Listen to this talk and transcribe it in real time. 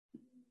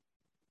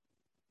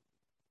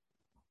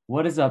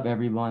What is up,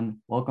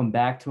 everyone? Welcome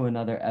back to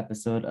another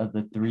episode of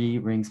the Three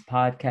Rings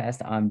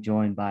podcast. I'm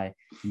joined by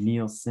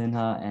Neil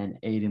Sinha and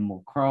Aiden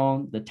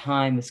Mulcrone. The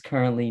time is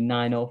currently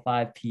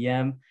 9:05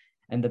 p.m.,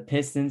 and the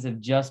Pistons have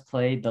just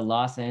played the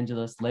Los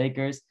Angeles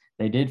Lakers.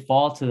 They did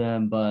fall to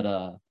them, but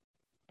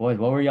boys,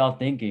 what were y'all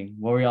thinking?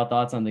 What were y'all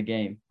thoughts on the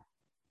game?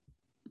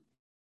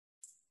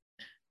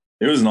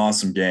 It was an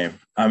awesome game.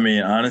 I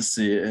mean,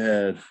 honestly, it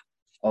had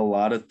a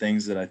lot of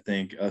things that I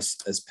think us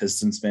as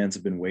Pistons fans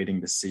have been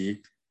waiting to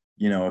see.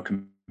 You know, a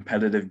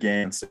competitive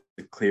game, it's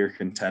a clear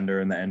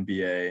contender in the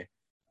NBA.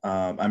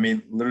 I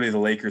mean, literally, the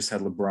Lakers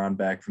had LeBron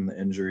back from the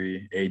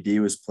injury. AD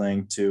was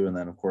playing too, and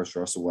then of course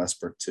Russell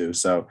Westbrook too.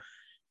 So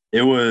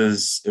it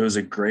was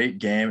a great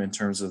game in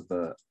terms of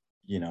the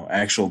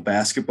actual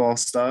basketball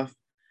stuff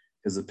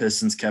because the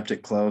Pistons kept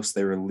it close.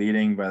 They were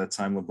leading by the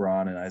time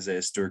LeBron and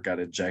Isaiah Stewart got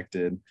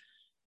ejected.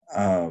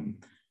 Um,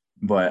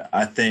 but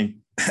I think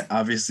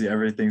obviously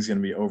everything's going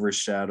to be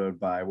overshadowed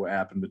by what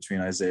happened between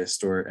Isaiah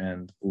Stewart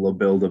and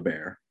LaBill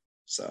Bear.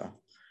 So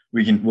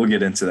we'll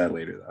get into that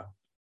later though.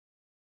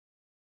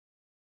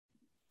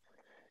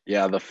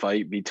 Yeah, the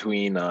fight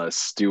between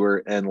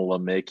Stewart and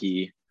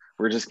LeMickey.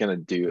 We're just gonna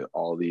do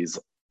all these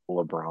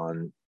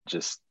LeBron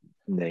just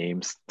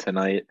names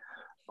tonight,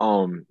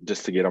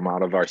 just to get them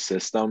out of our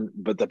system.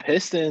 But the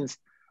Pistons,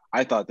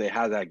 I thought they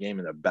had that game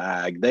in the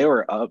bag. They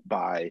were up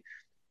by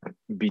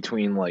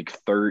between like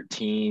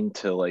 13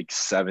 to like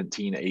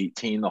 17,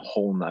 18 the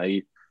whole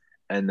night,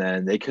 and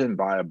then they couldn't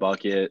buy a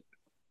bucket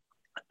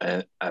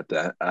at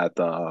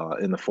the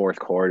in the fourth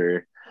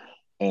quarter.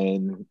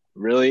 And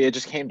really, it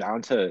just came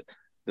down to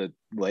the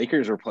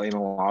Lakers were playing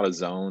a lot of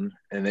zone,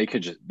 and they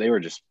were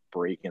just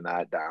breaking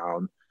that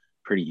down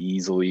pretty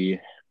easily.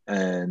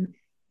 And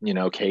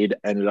Cade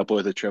ended up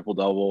with a triple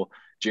double.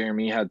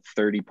 Jeremy had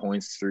 30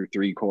 points through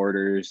three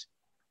quarters,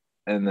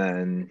 and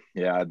then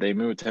they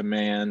moved to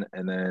man,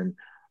 and then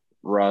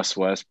Russ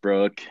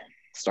Westbrook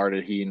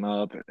started heating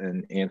up,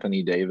 and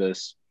Anthony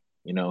Davis,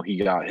 he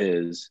got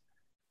his.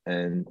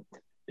 And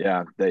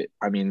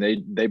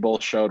they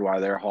both showed why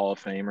they're Hall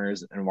of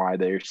Famers and why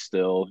they're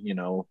still,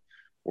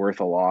 worth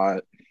a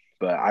lot.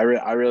 But I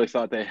really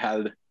thought they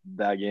had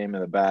that game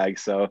in the bag.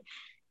 So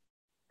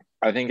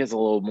I think it's a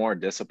little more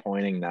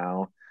disappointing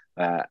now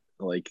that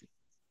like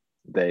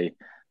they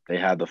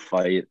had the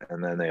fight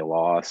and then they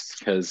lost,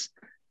 because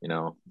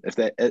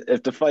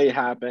if the fight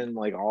happened,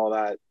 like all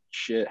that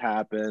shit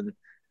happened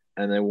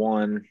and they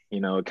won,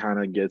 it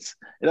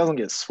doesn't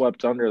get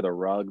swept under the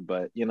rug,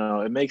 but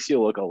it makes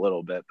you look a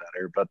little bit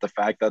better. But the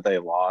fact that they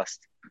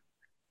lost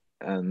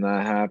and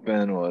that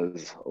happened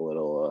was a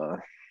little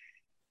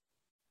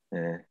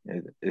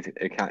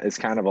it's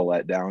kind of a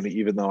letdown,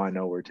 even though I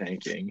know we're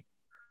tanking.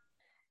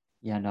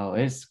 Yeah, no,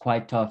 it's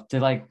quite tough to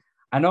like.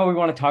 I know we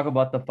want to talk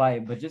about the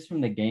fight, but just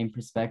from the game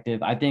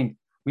perspective, I think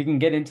we can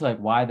get into like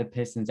why the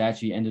Pistons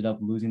actually ended up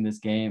losing this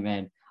game.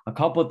 And a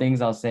couple of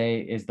things I'll say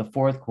is the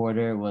fourth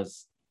quarter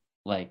was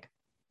like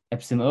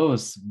it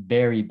was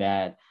very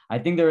bad. I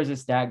think there was a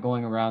stat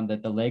going around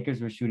that the Lakers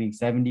were shooting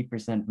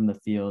 70% from the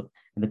field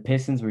and the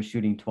Pistons were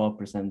shooting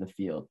 12% of the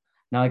field.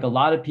 Now, like a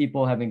lot of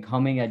people have been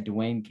coming at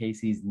Dwayne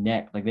Casey's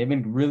neck. Like they've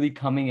been really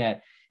coming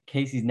at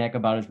Casey's neck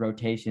about his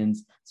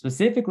rotations,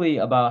 specifically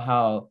about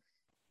how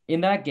in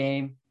that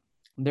game,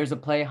 there's a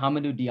play,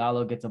 Hamidou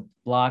Diallo gets a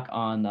block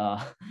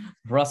on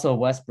Russell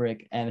Westbrook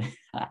and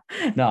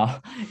no,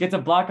 gets a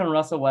block on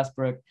Russell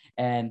Westbrook,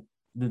 and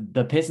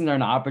the Pistons are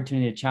an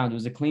opportunity to challenge. It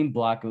was a clean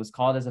block. It was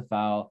called as a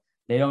foul.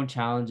 They don't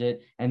challenge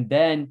it. And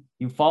then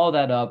you follow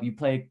that up. You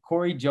play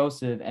Corey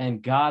Joseph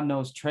and God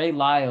knows Trey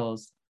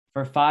Lyles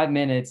for 5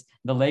 minutes.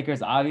 The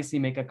Lakers obviously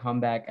make a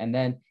comeback. And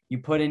then you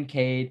put in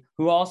Cade,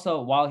 who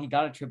also, while he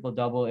got a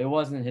triple-double, it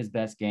wasn't his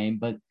best game.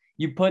 But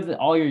you put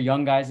all your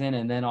young guys in,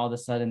 and then all of a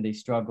sudden they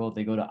struggle.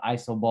 They go to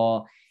iso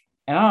ball.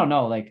 And I don't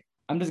know, like,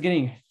 I'm just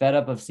getting fed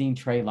up of seeing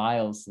Trey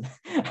Lyles.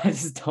 I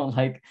just don't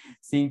like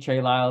seeing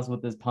Trey Lyles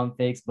with his pump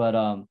fakes. But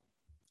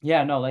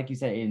like you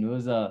said, Aiden, it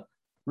was a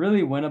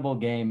really winnable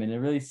game, and it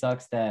really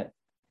sucks that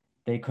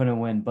they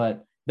couldn't win.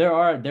 But there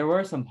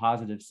were some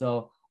positives.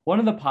 So one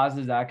of the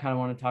positives that I kind of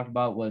want to talk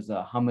about was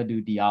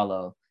Hamidou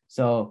Diallo.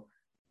 So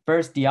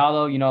first,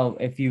 Diallo,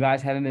 if you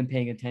guys haven't been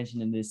paying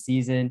attention in this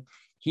season,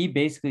 he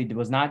basically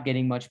was not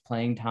getting much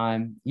playing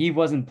time. He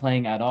wasn't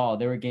playing at all.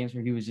 There were games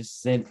where he was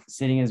just sitting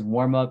in his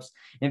warmups.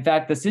 In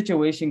fact, the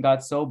situation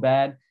got so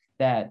bad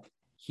that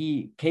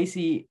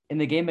Casey, in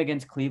the game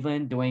against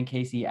Cleveland, Dwayne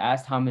Casey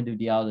asked Hamidou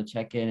Diallo to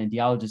check in, and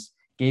Diallo just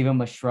gave him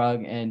a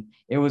shrug, and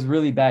it was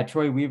really bad.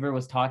 Troy Weaver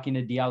was talking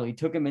to Diallo. He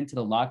took him into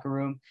the locker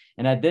room,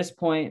 and at this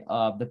point,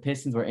 the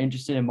Pistons were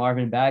interested in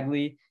Marvin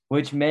Bagley,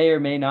 which may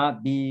or may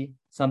not be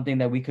something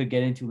that we could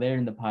get into later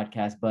in the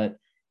podcast, but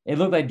it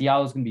looked like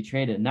Diallo was going to be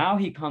traded. Now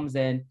he comes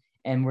in,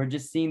 and we're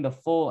just seeing the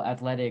full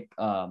athletic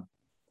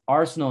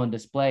arsenal and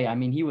display. I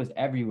mean, he was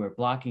everywhere,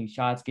 blocking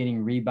shots,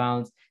 getting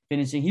rebounds,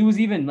 finishing. He was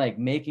even like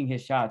making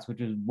his shots, which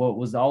was what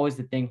was always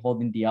the thing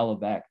holding Diallo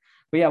back.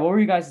 But yeah, what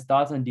were you guys'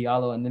 thoughts on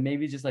Diallo, and then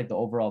maybe just like the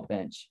overall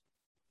bench?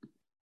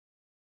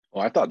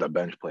 Well, I thought the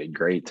bench played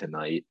great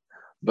tonight.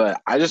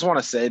 But I just want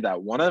to say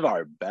that one of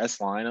our best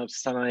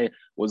lineups tonight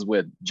was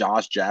with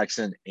Josh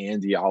Jackson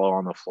and Diallo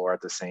on the floor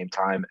at the same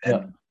time.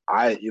 And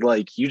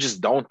you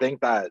just don't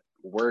think that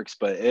works,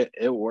 but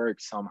it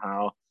works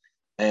somehow.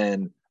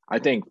 And I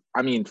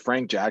mean,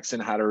 Frank Jackson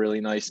had a really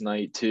nice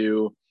night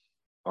too.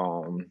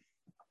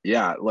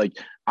 Yeah, like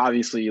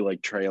obviously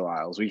like Trey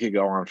Lyles. We could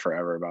go on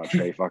forever about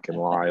Trey fucking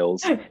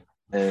Lyles.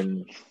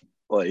 And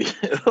like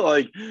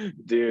like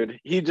dude,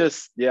 he's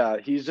just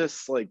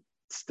like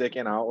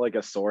sticking out like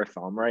a sore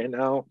thumb right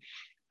now.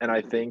 And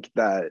I think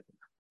that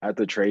at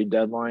the trade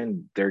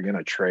deadline, they're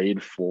gonna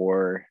trade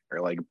for, or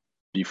like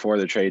before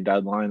the trade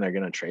deadline, they're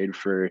gonna trade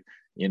for,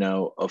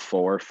 a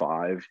 4 or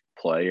 5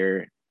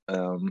 player.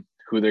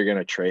 Who they're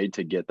gonna trade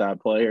to get that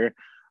player,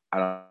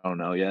 I don't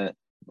know yet.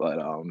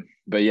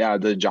 But yeah,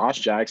 the Josh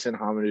Jackson,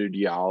 Hamidou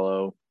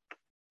Diallo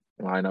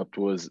lineup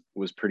was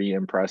pretty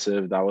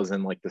impressive. That was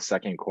in like the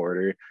second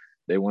quarter.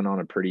 They went on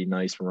a pretty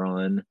nice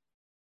run.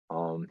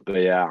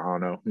 But yeah, I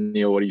don't know.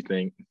 Neil, what do you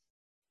think?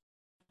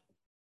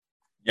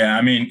 Yeah,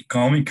 I mean,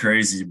 call me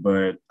crazy,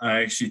 but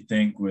I actually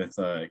think with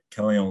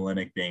Kelly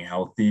Olynyk being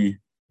healthy,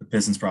 the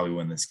Pistons probably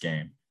win this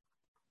game.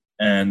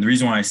 And the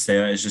reason why I say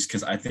that is just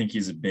because I think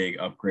he's a big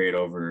upgrade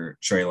over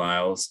Trey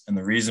Lyles. And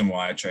the reason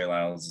why Trey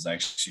Lyles is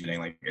actually getting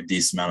like a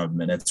decent amount of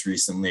minutes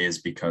recently is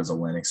because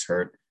Olynyk's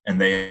hurt.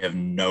 And they have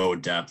no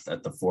depth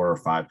at the 4 or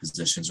 5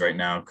 positions right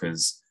now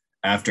because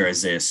after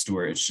Isaiah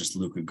Stewart, it's just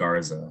Luka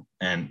Garza.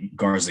 And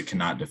Garza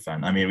cannot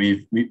defend. I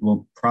mean,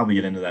 we'll probably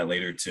get into that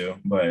later too.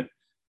 But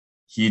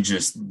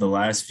the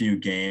last few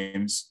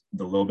games,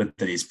 the little bit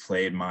that he's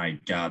played, my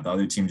God, the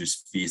other team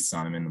just feasts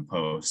on him in the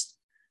post.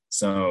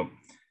 So,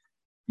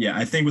 yeah,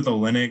 I think with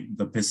Olynyk,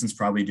 the Pistons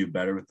probably do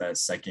better with that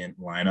second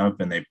lineup,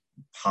 and they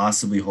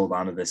possibly hold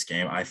on to this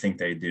game. I think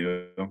they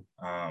do.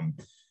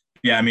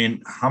 Yeah, I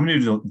mean,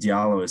 Hamidou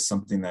Diallo is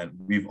something that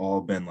we've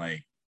all been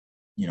like,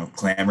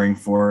 clamoring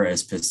for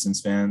as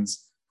Pistons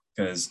fans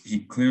because he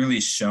clearly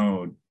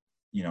showed,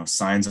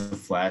 signs of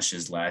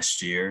flashes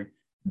last year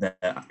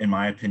that, in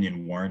my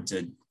opinion,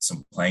 warranted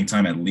some playing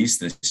time at least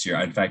this year.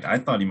 In fact, I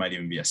thought he might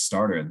even be a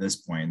starter at this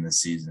point in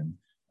this season.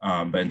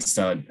 But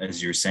instead,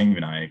 as you were saying,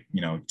 Vinay,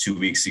 2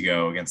 weeks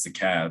ago against the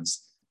Cavs,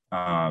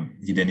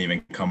 he didn't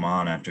even come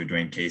on after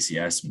Dwayne Casey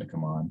asked him to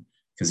come on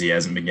because he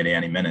hasn't been getting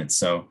any minutes.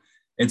 So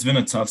it's been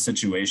a tough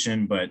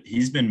situation, but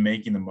he's been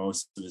making the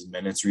most of his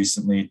minutes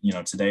recently.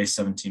 Today,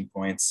 17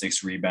 points,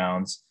 6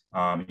 rebounds.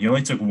 He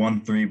only took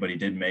 1 3, but he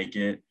did make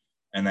it.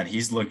 And then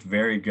he's looked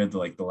very good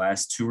like the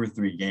last 2 or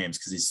 3 games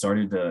because he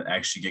started to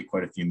actually get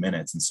quite a few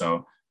minutes. And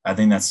so I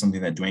think that's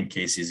something that Dwayne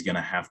Casey is going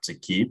to have to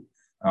keep.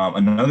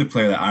 Another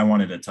player that I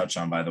wanted to touch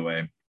on, by the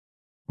way,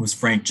 was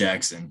Frank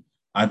Jackson.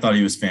 I thought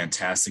he was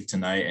fantastic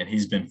tonight, and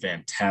he's been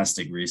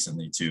fantastic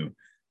recently too.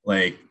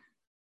 Like,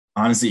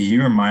 honestly, he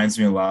reminds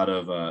me a lot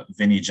of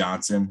Vinnie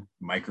Johnson,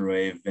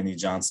 microwave Vinnie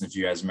Johnson, if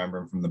you guys remember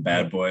him from the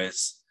Bad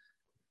Boys.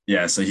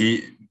 Yeah, so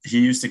he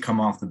used to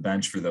come off the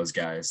bench for those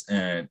guys,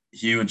 and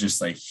he would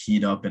just like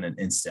heat up in an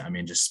instant. I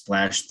mean, just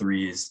splash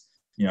threes.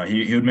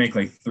 He would make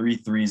like 3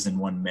 threes in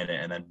 1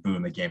 minute, and then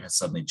boom, the game had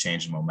suddenly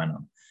changed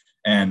momentum.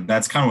 And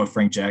that's kind of what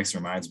Frank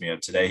Jackson reminds me of.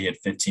 Today, he had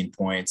 15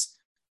 points.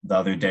 The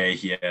other day,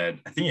 I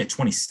think he had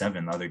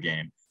 27 the other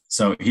game.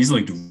 So he's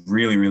looked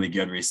really, really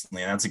good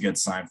recently. And that's a good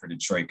sign for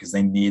Detroit because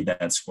they need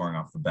that scoring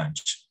off the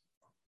bench.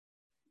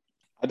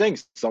 I think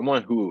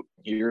someone who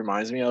he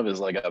reminds me of is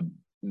like a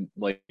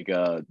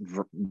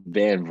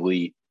Van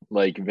Vliet.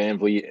 Like Van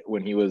Vliet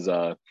when he was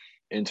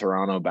in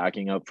Toronto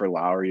backing up for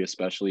Lowry,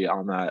 especially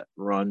on that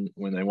run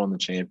when they won the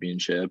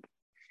championship.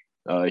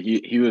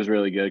 He was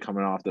really good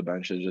coming off the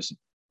bench. Just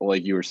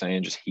like you were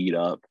saying, just heat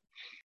up.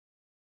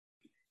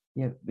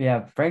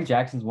 Yeah. Frank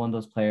Jackson's one of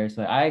those players.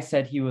 Like I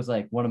said, he was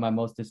like one of my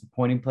most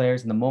disappointing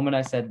players. And the moment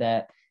I said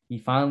that, he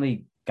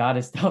finally got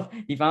his stuff.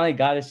 He finally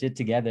got his shit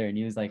together, and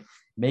he was like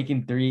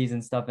making threes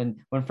and stuff. And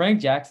when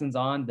Frank Jackson's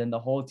on, then the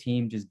whole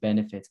team just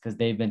benefits because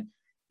they've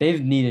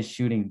needed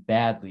shooting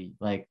badly.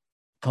 Like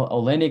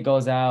Olynyk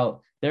goes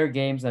out, their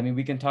games. I mean,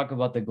 we can talk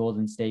about the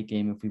Golden State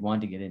game if we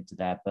want to get into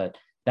that, but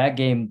that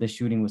game, the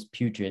shooting was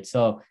putrid.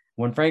 So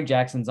when Frank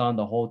Jackson's on,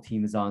 the whole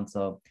team is on.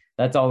 So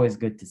that's always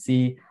good to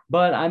see.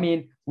 But I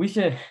mean, we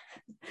should,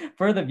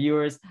 for the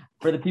viewers,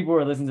 for the people who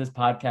are listening to this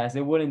podcast,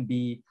 it wouldn't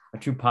be a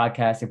true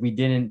podcast if we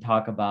didn't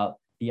talk about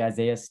the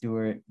Isaiah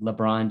Stewart,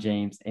 LeBron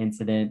James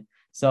incident.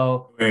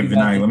 So wait,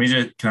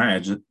 Vinay,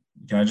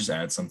 can I just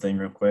add something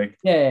real quick?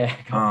 Yeah.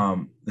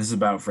 This is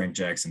about Frank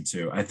Jackson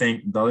too. I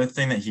think the other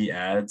thing that he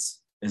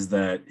adds is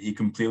that he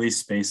completely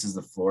spaces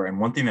the floor. And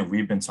one thing that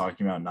we've been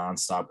talking about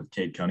nonstop with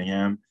Cade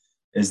Cunningham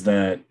is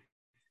that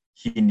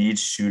he needs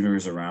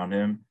shooters around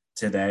him.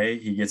 Today,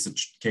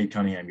 Cade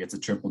Cunningham gets a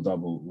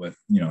triple-double with,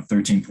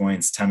 13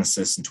 points, 10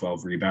 assists, and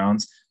 12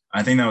 rebounds.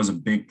 I think that was a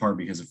big part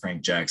because of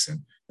Frank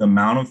Jackson. The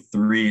amount of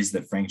threes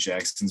that Frank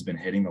Jackson's been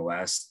hitting the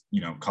last,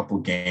 couple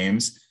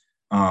games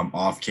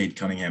off Cade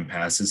Cunningham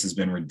passes has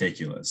been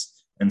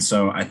ridiculous. And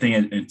so I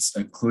think it's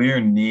a clear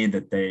need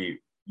that they,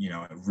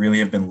 really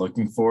have been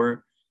looking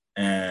for.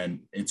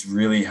 And it's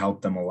really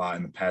helped them a lot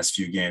in the past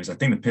few games. I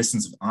think the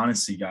Pistons have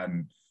honestly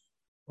gotten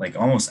like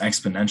almost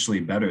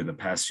exponentially better the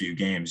past few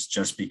games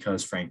just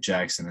because Frank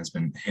Jackson has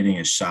been hitting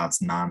his shots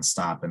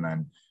nonstop. And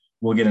then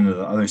we'll get into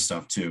the other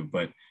stuff too.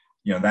 But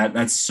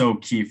that's so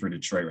key for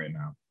Detroit right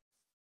now.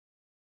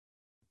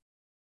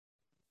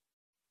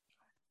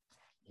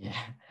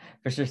 Yeah,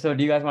 for sure. So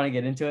do you guys want to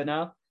get into it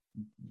now?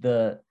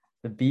 The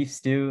beef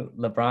stew,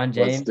 LeBron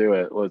James. Let's do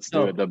it.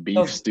 Do it. The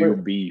beef stew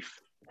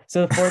beef.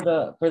 So for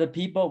the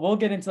people, we'll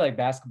get into like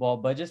basketball,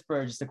 but just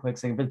a quick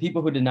second, for the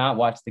people who did not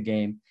watch the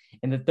game,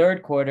 in the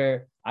third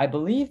quarter, I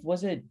believe,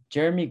 was it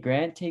Jeremy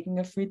Grant taking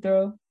a free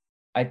throw?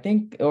 I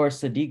think, or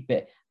Sadiq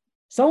Bey.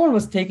 Someone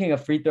was taking a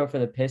free throw for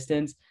the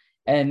Pistons,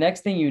 and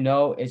next thing you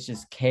know, it's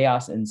just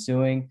chaos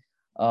ensuing.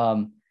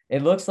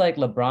 It looks like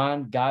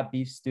LeBron got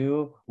beef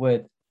stew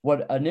with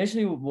what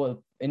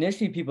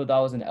initially people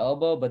thought was an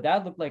elbow, but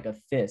that looked like a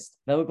fist.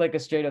 That looked like a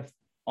straight up,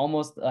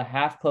 almost a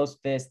half closed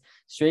fist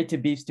straight to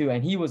beef stew,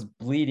 and he was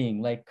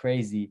bleeding like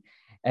crazy.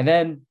 And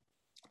then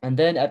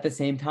at the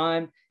same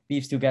time,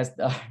 beef stew gets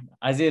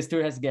Isaiah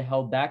Stewart has to get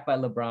held back by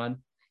LeBron.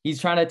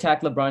 He's trying to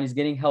attack LeBron. He's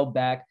getting held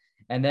back.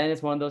 And then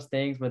it's one of those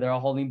things where they're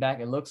all holding back.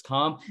 It looks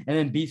calm. And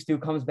then beef stew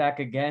comes back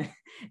again.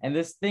 And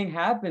this thing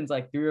happens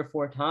like 3 or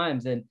 4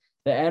 times. And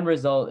the end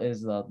result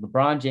is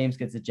LeBron James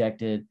gets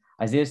ejected.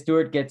 Isaiah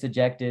Stewart gets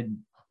ejected.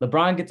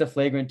 LeBron gets a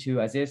flagrant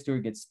 2. Isaiah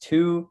Stewart gets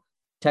 2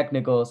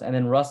 technicals. And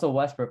then Russell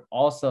Westbrook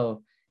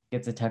also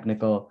gets a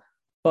technical.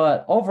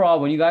 But overall,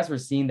 when you guys were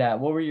seeing that,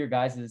 what were your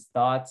guys'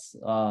 thoughts?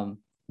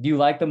 Do you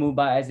like the move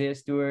by Isaiah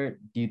Stewart?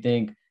 Do you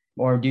think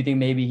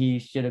maybe he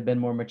should have been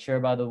more mature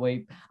about the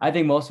way? I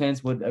think most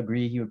fans would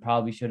agree he would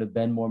probably should have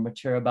been more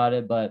mature about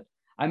it. But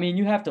I mean,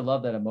 you have to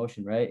love that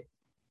emotion, right?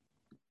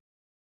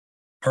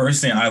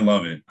 Personally, I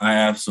love it. I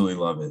absolutely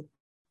love it.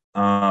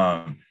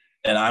 And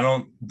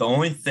the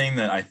only thing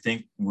that I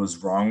think was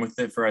wrong with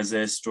it for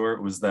Isaiah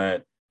Stewart was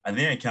that I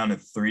think I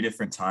counted 3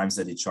 different times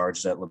that he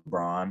charged at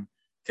LeBron.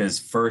 Because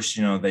first,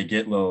 they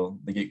get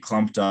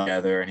clumped up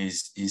together and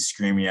he's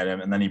screaming at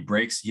him. And then he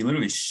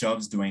literally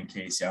shoves Dwayne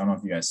Casey. I don't know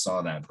if you guys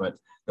saw that, but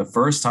the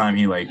first time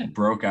he like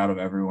broke out of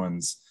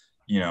everyone's,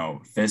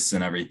 fists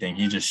and everything,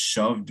 he just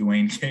shoved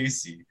Dwayne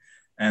Casey.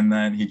 And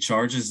then he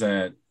charges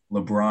at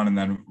LeBron, and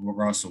then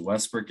Russell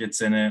Westbrook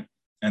gets in it.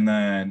 And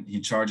then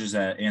he charges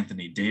at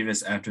Anthony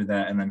Davis after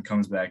that, and then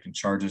comes back and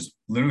charges,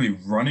 literally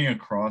running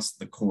across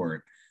the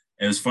court.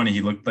 It was funny.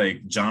 He looked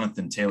like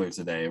Jonathan Taylor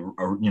today,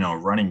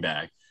 running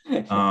back.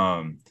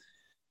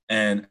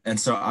 And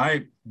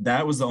so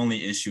that was the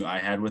only issue I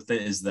had with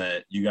it, is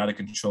that you got to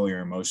control your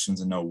emotions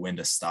and know when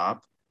to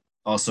stop.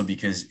 Also,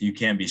 because you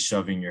can't be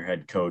shoving your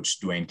head coach,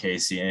 Dwayne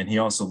Casey. And he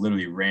also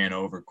literally ran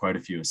over quite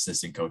a few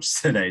assistant coaches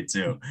today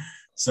too.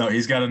 So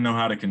he's got to know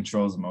how to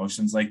control his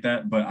emotions like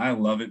that. But I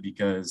love it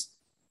because,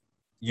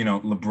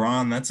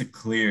 LeBron, that's a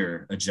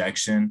clear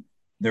ejection.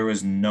 There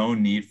was no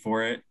need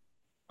for it.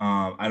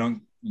 I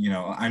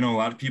know a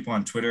lot of people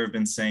on Twitter have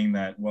been saying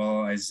that,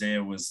 well,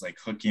 Isaiah was like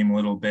hooking him a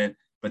little bit,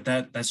 but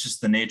that's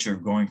just the nature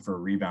of going for a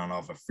rebound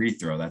off a free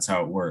throw. That's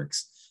how it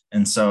works.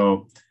 And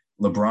so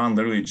LeBron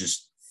literally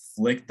just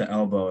flicked the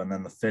elbow and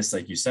then the fist,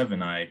 like you said,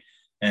 Vinay.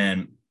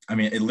 And I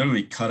mean, it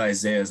literally cut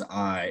Isaiah's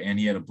eye and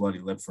he had a bloody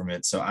lip from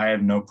it. So I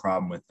have no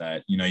problem with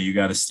that. You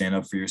got to stand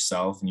up for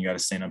yourself and you got to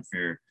stand up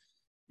for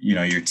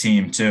your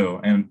team too.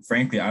 And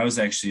frankly, I was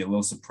actually a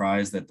little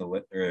surprised that the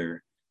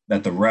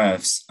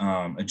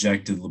refs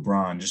ejected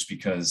LeBron, just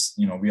because,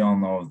 we all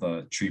know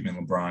the treatment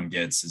LeBron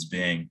gets as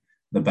being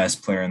the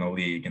best player in the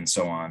league and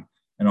so on.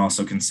 And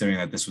also considering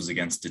that this was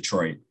against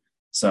Detroit.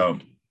 So,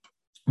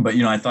 but,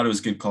 I thought it was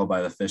a good call by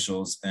the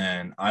officials,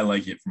 and I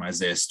like it from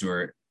Isaiah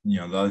Stewart.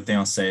 The other thing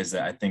I'll say is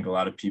that I think a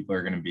lot of people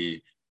are going to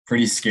be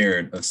pretty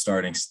scared of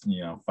starting,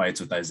 fights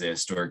with Isaiah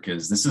Stewart,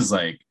 because this is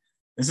like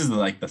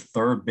the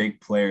third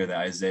big player that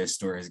Isaiah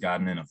Stewart has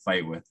gotten in a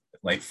fight with.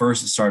 Like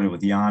first it started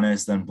with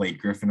Giannis, then Blake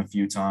Griffin a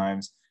few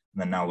times,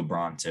 and then now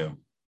LeBron too.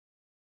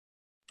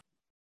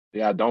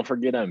 Yeah, don't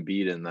forget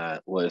Embiid in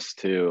that list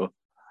too.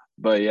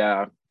 But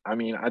yeah, I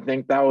mean, I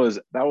think that was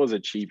a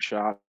cheap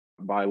shot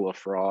by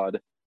LaFraud,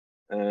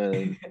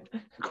 and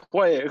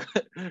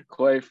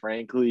quite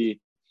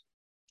frankly,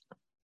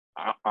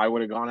 I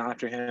would have gone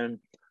after him.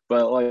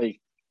 But like,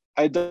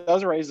 it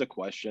does raise the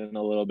question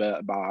a little bit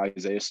about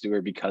Isaiah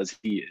Stewart, because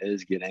he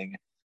is getting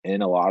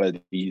in a lot of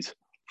these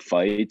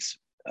fights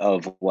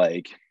of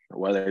like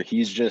whether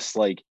he's just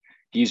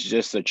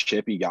a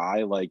chippy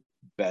guy like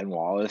Ben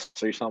Wallace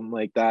or something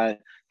like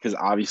that, because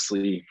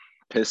obviously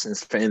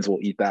Pistons fans will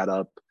eat that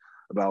up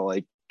about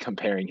like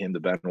comparing him to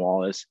Ben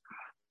Wallace.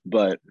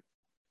 But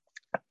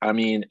I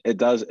mean, it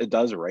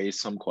does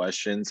raise some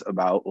questions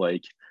about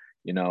like,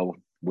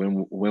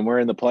 when we're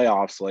in the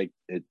playoffs, like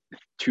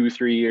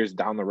 2-3 years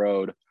down the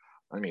road,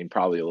 I mean,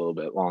 probably a little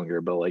bit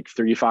longer, but like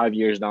 3-5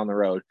 years down the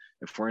road,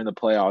 if we're in the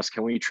playoffs,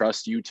 can we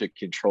trust you to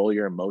control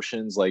your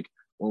emotions like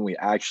when we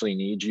actually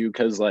need you?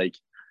 Because like,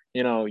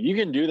 you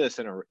can do this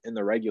in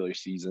the regular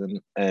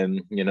season,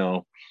 and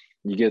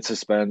you get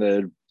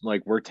suspended,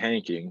 like we're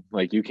tanking,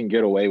 like you can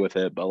get away with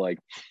it, but like,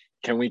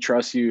 can we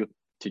trust you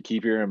to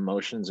keep your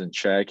emotions in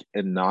check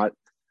and not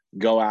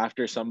go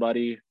after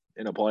somebody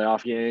in a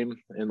playoff game,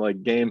 in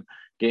like game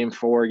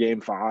 4,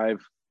 game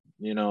 5,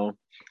 you know,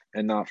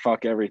 and not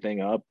fuck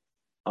everything up.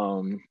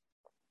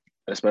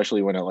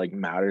 Especially when it like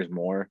matters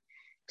more.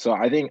 So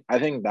I think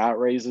that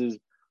raises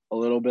a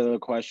little bit of a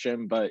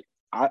question, but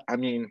I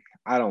mean,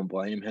 I don't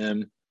blame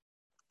him.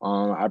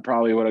 I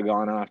probably would have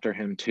gone after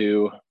him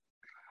too.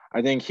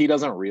 I think he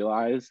doesn't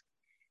realize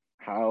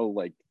how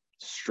like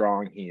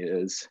strong he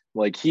is.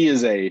 Like he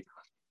is a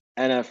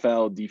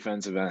NFL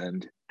defensive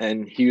end,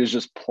 and he was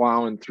just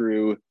plowing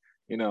through,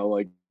 you know,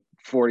 like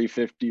 40,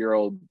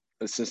 50-year-old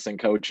assistant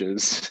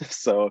coaches.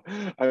 So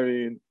I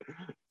mean,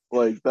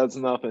 like that's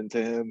nothing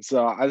to him.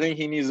 So I think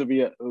he needs to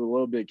be a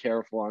little bit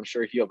careful. I'm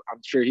sure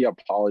he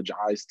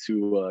apologized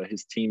to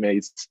his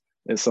teammates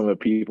and some of the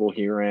people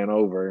he ran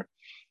over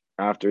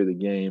after the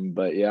game.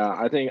 But yeah,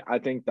 I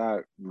think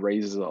that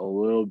raises a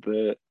little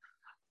bit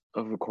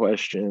of a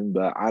question,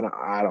 but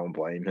I don't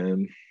blame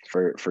him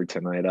for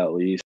tonight at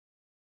least.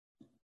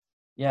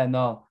 Yeah,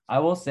 no, I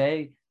will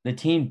say the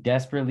team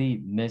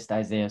desperately missed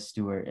Isaiah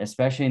Stewart,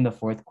 especially in the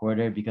fourth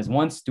quarter, because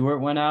once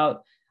Stewart went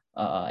out,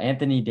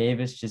 Anthony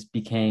Davis just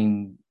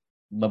became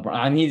LeBron.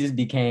 I mean, he just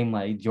became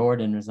like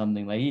Jordan or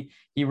something. Like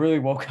he really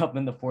woke up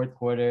in the fourth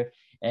quarter,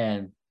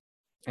 and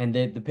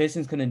the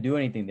Pistons couldn't do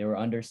anything. They were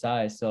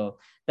undersized. So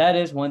that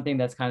is one thing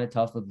that's kind of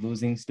tough with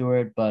losing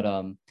Stewart.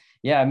 But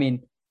yeah, I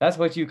mean, that's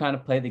what you kind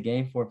of play the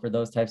game for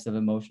those types of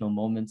emotional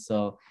moments.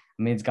 So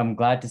I mean, I'm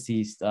glad to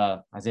see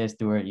Isaiah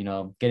Stewart, you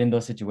know, get in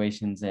those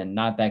situations and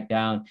not back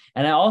down.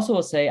 And I also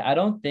will say, I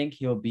don't think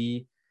he'll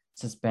be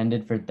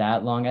suspended for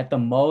that long. At the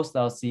most,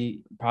 I'll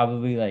see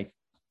probably like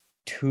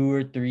 2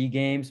 or 3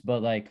 games,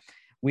 but like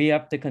we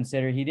have to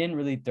consider he didn't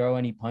really throw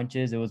any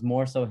punches. It was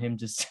more so him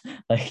just,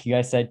 like you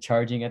guys said,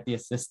 charging at the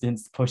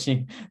assistants,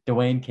 pushing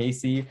Dwayne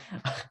Casey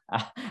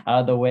out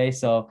of the way.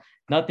 So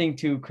nothing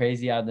too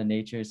crazy out of the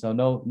nature. So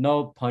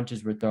no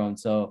punches were thrown.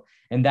 So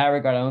in that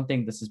regard, I don't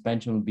think the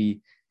suspension would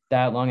be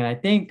that long. And I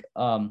think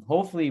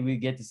hopefully we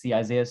get to see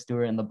Isaiah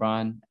Stewart and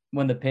LeBron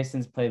when the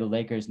Pistons play the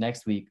Lakers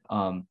next week,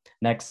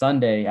 next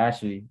Sunday,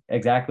 actually,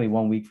 exactly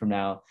 1 week from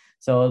now.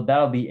 So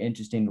that'll be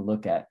interesting to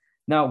look at.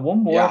 Now, one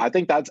more. Yeah, I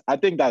think that's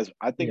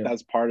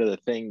part of the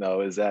thing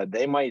though, is that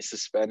they might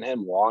suspend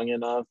him long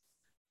enough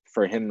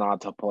for him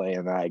not to play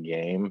in that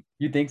game.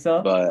 You think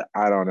so? But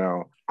I don't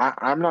know.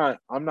 I'm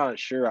not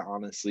sure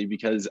honestly,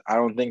 because I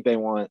don't think they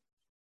want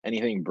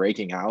anything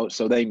breaking out.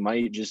 So they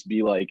might just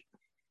be like,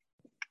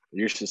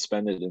 you're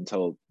suspended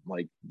until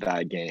like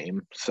that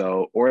game.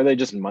 So, or they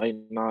just might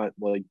not,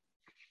 like,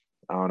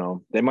 I don't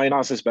know. They might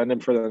not suspend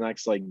him for the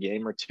next like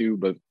game or two,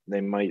 but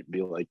they might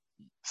be like,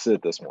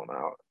 sit this one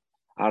out.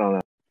 I don't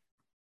know.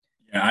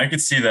 Yeah, I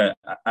could see that.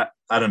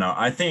 I don't know.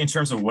 I think in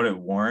terms of what it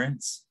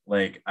warrants,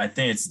 like I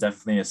think it's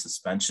definitely a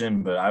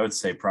suspension, but I would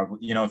say probably,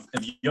 you know,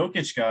 if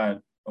Jokic got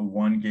a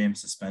 1-game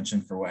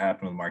suspension for what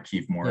happened with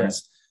Markieff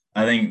Morris,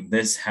 I think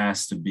this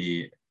has to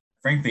be,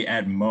 frankly,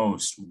 at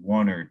most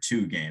 1 or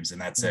 2 games,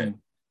 and that's it.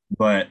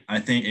 But I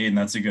think, Aiden,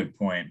 that's a good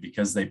point,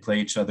 because they play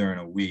each other in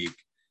a week.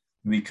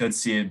 We could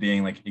see it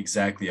being like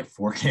exactly a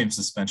 4-game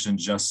suspension,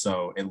 just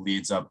so it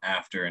leads up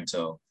after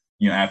until,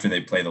 you know, after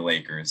they play the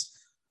Lakers,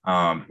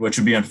 which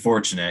would be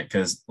unfortunate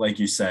because, like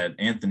you said,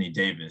 Anthony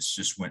Davis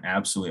just went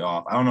absolutely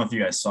off. I don't know if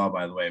you guys saw,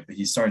 by the way, but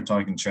he started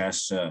talking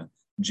trash to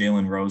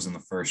Jalen Rose in the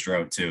first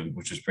row too,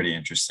 which was pretty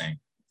interesting.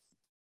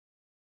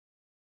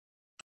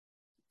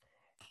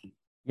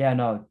 Yeah,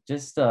 no,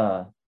 just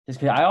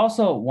because I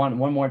also want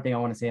one more thing I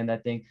want to say on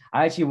that thing.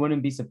 I actually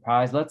wouldn't be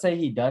surprised. Let's say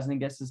he doesn't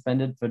get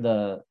suspended for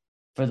the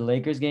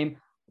Lakers game,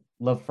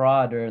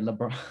 LeFraud or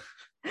LeBron.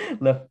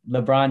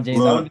 LeBron James.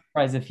 I wouldn't be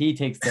surprised if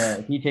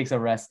he takes a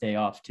rest day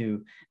off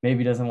too.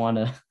 Maybe doesn't want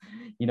to,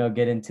 you know,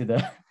 get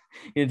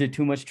into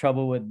too much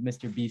trouble with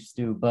Mr. Beef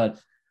Stew. But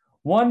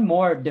one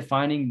more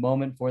defining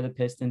moment for the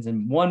Pistons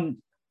and one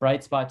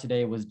bright spot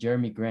today was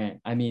Jeremy Grant.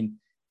 I mean,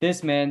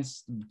 this man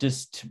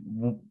just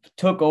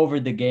took over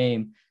the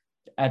game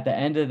at the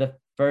end of the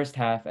first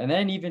half, and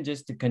then even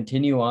just to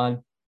continue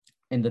on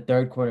in the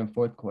third quarter and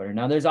fourth quarter.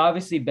 Now, there's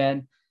obviously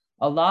been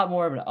a lot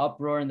more of an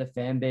uproar in the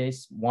fan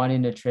base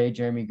wanting to trade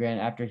Jeremy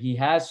Grant after he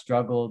has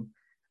struggled.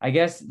 I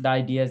guess the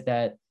idea is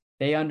that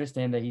they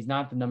understand that he's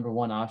not the number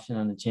 1 option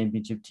on the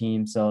championship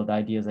team. So the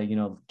idea is like, you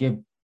know, give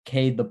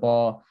Cade the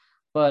ball.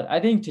 But I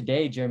think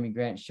today Jeremy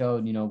Grant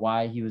showed, you know,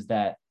 why he was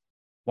that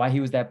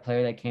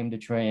player that came to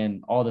Troy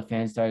and all the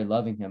fans started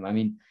loving him. I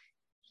mean,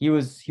 he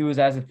was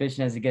as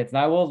efficient as it gets. And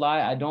I will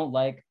lie, I don't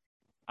like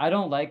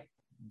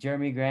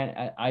Jeremy Grant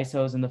at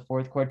ISOs in the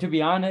fourth quarter. To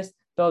be honest,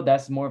 though,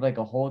 that's more of like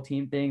a whole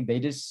team thing. They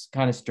just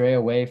kind of stray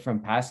away from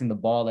passing the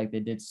ball like they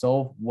did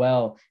so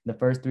well in the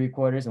first 3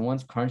 quarters. And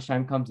once crunch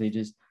time comes, they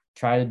just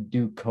try to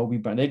do Kobe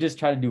Bryant. They just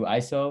try to do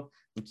ISO,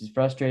 which is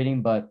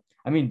frustrating. But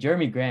I mean,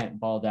 Jeremy Grant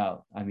balled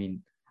out. I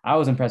mean, I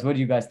was impressed. What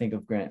do you guys think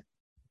of Grant?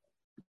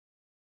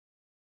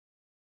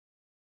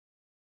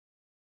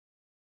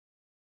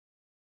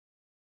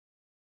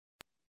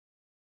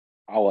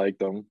 I like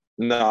them.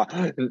 No,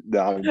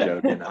 I'm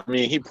joking. I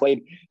mean, he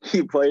played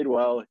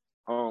well.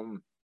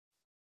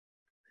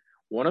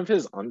 One of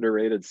his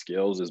underrated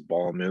skills is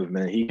ball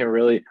movement. He can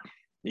really,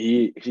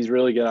 he's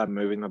really good at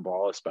moving the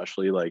ball,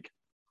 especially like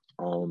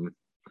when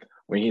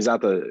he's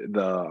at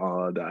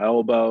the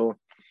elbow,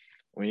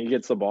 when he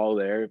gets the ball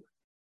there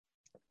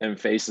and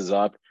faces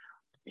up,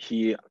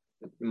 he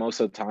most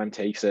of the time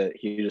takes it.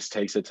 He just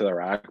takes it to the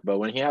rack. But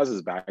when he has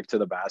his back to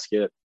the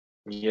basket,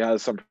 he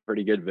has some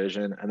pretty good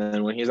vision. And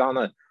then when he's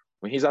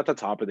at the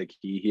top of the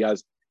key, he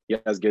has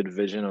good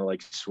vision of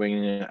like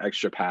swinging an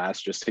extra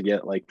pass just to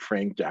get like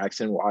Frank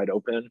Jackson wide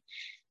open.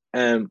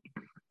 And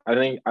I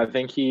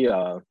think he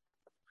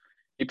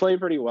played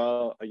pretty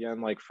well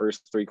again, like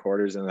first 3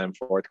 quarters, and then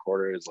fourth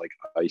quarter is like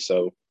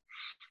ISO.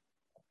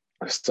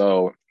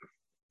 So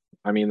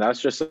I mean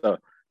that's just a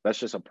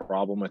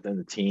problem within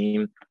the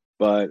team.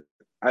 But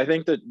I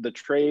think that the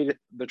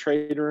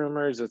trade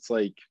rumors, it's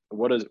like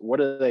what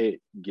are they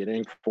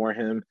getting for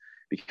him?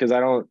 Because I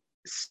don't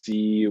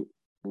see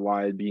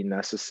why it'd be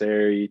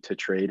necessary to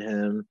trade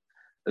him,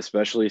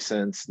 especially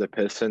since the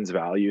Pistons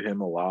value him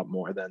a lot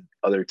more than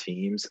other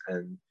teams,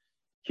 and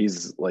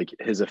he's like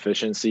his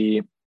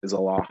efficiency is a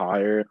lot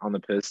higher on the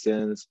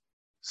Pistons.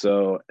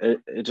 So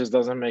it just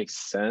doesn't make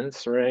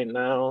sense right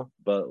now.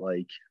 But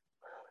like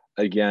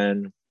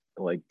again,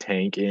 like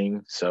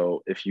tanking.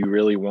 So if you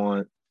really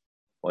want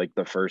like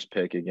the first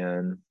pick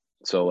again,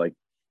 so like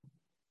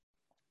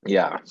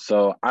yeah.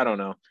 So I don't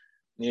know.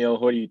 Neil,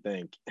 what do you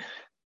think?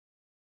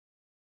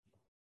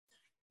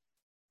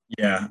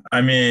 Yeah,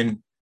 I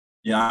mean,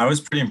 yeah, I was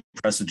pretty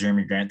impressed with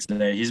Jeremy Grant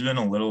today. He's been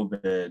a little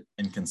bit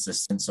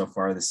inconsistent so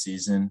far this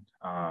season.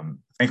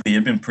 Frankly,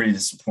 he'd been pretty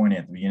disappointing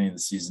at the beginning of the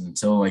season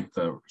until like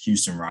the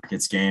Houston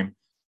Rockets game,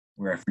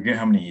 where I forget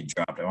how many he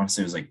dropped. I want to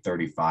say it was like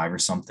 35 or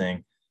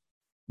something.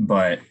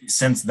 But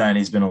since then,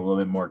 he's been a little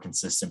bit more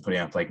consistent,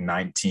 putting up like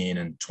 19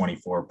 and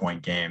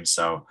 24-point games.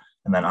 So,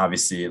 and then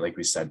obviously, like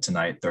we said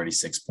tonight,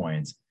 36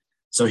 points.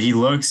 So he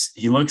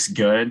looks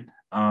good.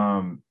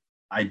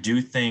 I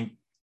do think,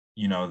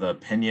 the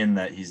opinion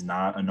that he's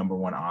not a number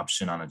one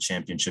option on a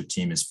championship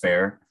team is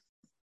fair.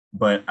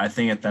 But I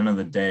think at the end of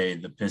the day,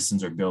 the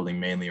Pistons are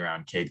building mainly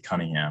around Cade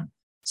Cunningham.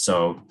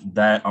 So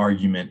that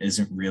argument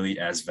isn't really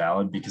as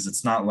valid because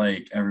it's not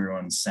like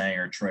everyone's saying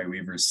or Troy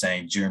Weaver's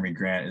saying Jeremy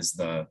Grant is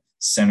the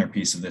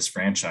centerpiece of this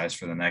franchise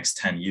for the next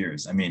 10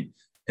 years. I mean,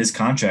 his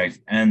contract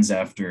ends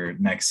after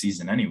next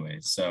season anyway.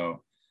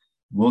 So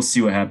we'll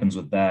see what happens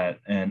with that.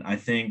 And I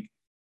think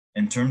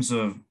in terms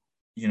of,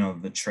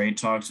 the trade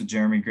talks with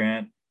Jeremy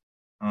Grant,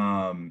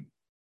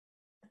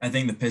 I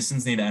think the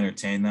Pistons need to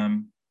entertain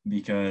them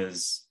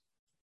because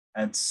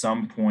at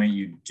some point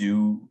you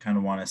do kind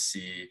of want to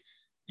see,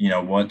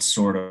 what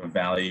sort of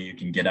value you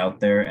can get out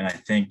there. And I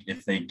think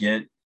if they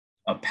get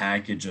a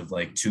package of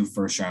like 2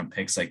 first-round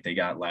picks like they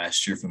got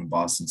last year from the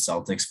Boston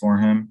Celtics for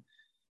him,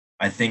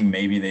 I think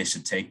maybe they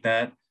should take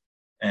that.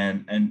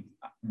 And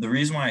the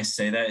reason why I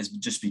say that is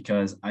just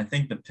because I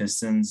think the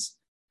Pistons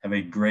have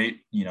a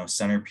great,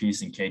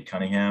 centerpiece in Cade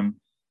Cunningham.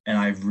 And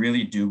I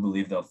really do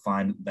believe they'll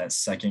find that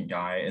second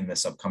guy in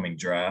this upcoming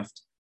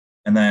draft.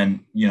 And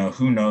then,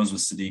 who knows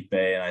with Sadiq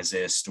Bey and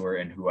Isaiah Stewart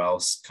and who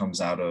else comes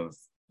out of,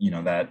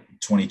 that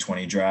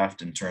 2020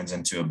 draft and turns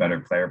into a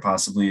better player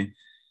possibly.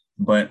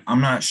 But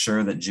I'm not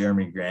sure that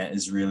Jeremy Grant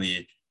is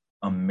really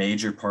a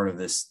major part of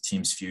this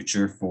team's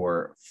future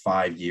for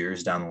 5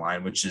 years down the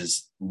line, which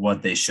is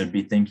what they should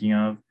be thinking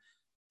of.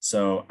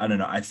 So I don't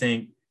know. I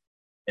think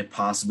it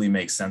possibly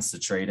makes sense to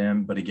trade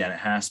him. But again, it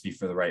has to be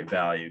for the right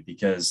value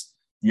because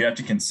you have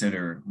to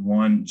consider,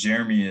 one,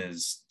 Jeremy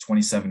is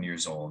 27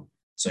 years old.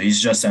 So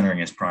he's just entering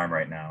his prime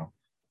right now.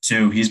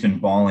 2, he's been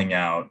balling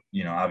out,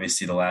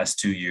 obviously the last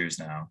 2 years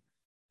now.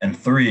 And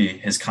 3,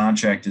 his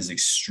contract is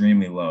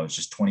extremely low. It's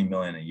just $20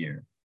 million a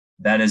year.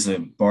 That is a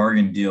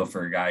bargain deal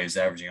for a guy who's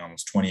averaging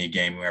almost 20 a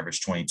game, who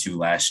averaged 22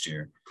 last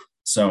year.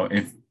 So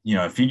if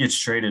he gets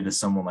traded to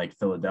someone like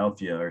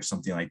Philadelphia or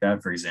something like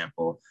that, for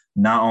example,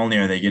 not only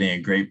are they getting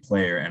a great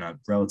player and a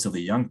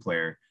relatively young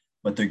player,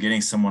 but they're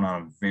getting someone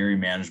on a very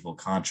manageable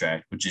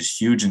contract, which is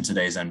huge in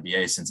today's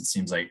NBA since it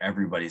seems like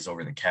everybody's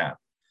over the cap.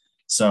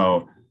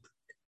 So,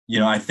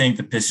 I think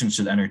the Pistons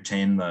should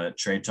entertain the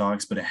trade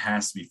talks, but it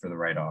has to be for the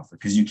right offer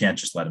because you can't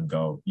just let him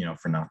go,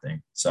 for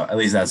nothing. So at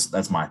least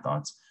that's my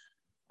thoughts.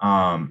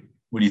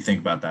 What do you think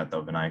about that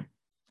though, Vinay?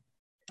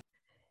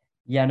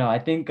 Yeah, no, I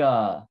think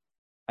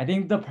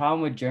the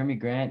problem with Jeremy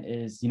Grant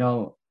is,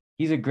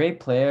 he's a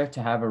great player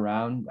to have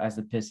around as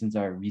the Pistons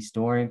are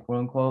restoring, quote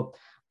unquote.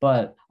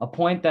 But a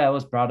point that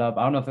was brought up,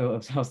 I don't know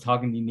if I was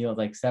talking to Neil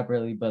like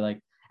separately, but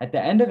like at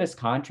the end of his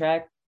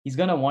contract, he's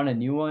gonna want a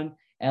new one.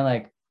 And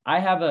like I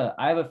have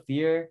a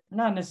fear,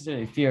 not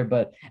necessarily fear,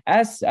 but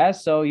as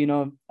so,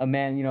 a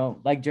man,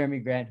 like Jeremy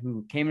Grant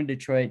who came in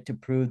Detroit to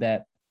prove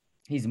that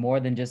he's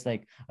more than just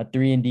like a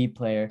 3-and-D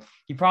player.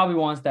 He probably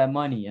wants that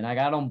money. And like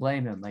I don't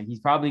blame him. Like he's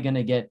probably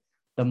gonna get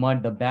the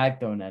money, the bag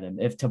thrown at him.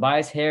 If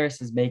Tobias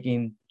Harris is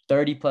making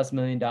 $30+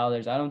 million,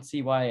 I don't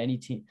see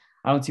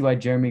why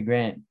Jeremy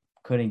Grant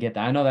couldn't get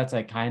that. I know that's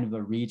like kind of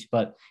a reach,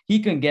 but he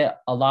can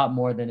get a lot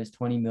more than his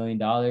 $20 million.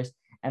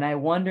 And I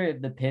wonder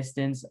if the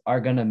Pistons are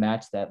going to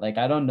match that. Like,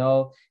 I don't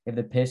know if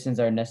the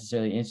Pistons are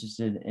necessarily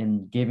interested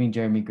in giving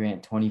Jeremy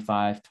Grant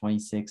 25,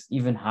 26,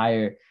 even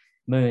higher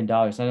million.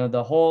 I know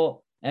the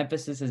whole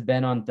emphasis has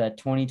been on that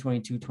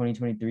 2022,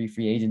 2023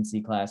 free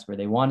agency class where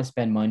they want to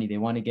spend money, they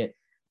want to get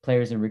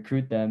players and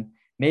recruit them.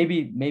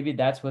 Maybe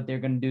that's what they're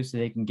going to do so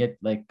they can get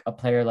like a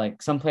player,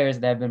 like some players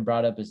that have been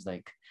brought up is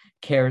like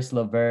Karis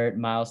LeVert,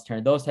 Miles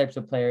Turner, those types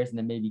of players, and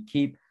then maybe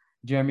keep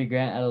Jeremy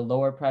Grant at a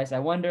lower price. I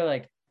wonder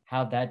like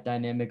how that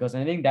dynamic goes.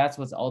 And I think that's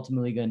what's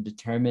ultimately going to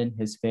determine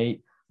his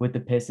fate with the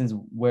Pistons,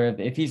 where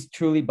if he's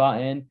truly bought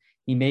in,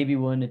 he may be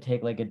willing to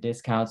take like a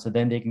discount so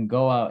then they can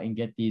go out and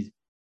get these,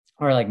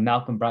 or like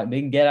Malcolm Brogdon,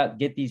 they can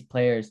get these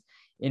players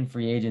in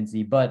free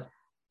agency. But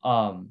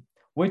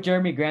with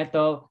Jeremy Grant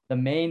though, the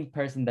main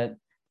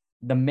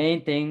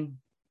thing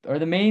or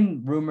the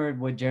main rumor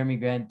with Jeremy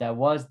Grant that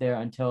was there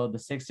until the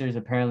Sixers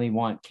apparently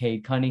want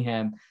Cade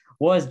Cunningham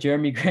was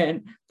Jeremy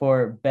Grant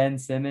for Ben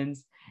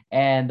Simmons.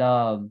 And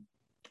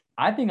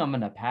I think I'm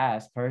gonna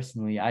pass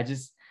personally.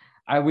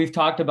 We've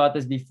talked about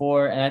this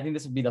before, and I think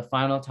this will be the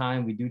final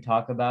time we do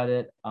talk about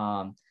it.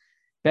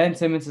 Ben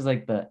Simmons is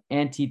like the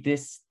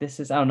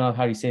antithesis. I don't know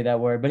how you say that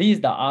word, but he's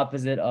the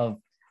opposite of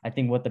I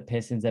think what the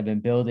Pistons have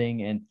been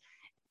building. And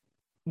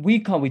we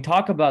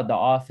talk about the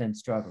offense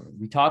struggling.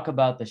 We talk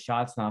about the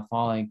shots not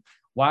falling.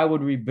 Why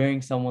would we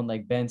bring someone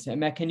like Ben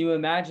Simmons? Can you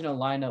imagine a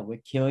lineup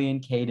with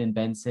Killian, Cade, and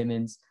Ben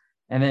Simmons?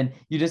 And then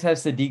you just have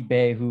Saddiq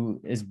Bey, who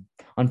is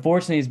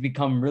unfortunately has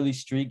become really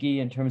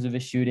streaky in terms of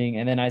his shooting.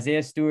 And then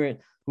Isaiah Stewart,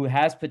 who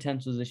has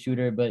potential as a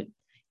shooter, but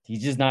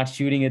he's just not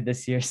shooting it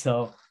this year.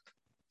 So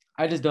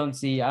I don't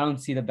see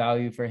the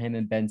value for him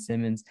and Ben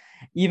Simmons.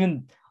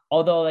 Even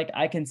although like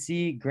I can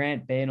see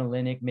Grant, Bey, and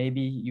Olynyk,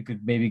 maybe you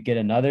could get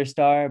another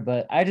star,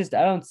 but I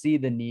don't see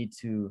the need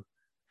to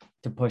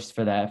push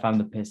for that if I'm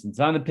the Pistons.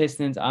 If I'm the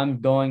Pistons,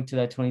 I'm going to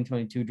that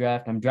 2022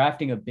 draft. I'm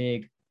drafting a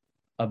big.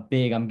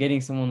 I'm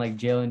getting someone like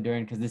Jalen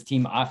Duren because this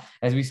team,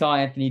 as we saw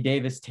Anthony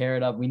Davis tear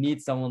it up, we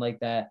need someone like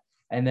that,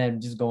 and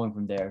then just going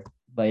from there.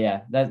 But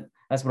yeah,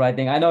 that's what I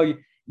think. I know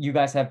you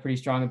guys have pretty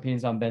strong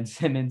opinions on Ben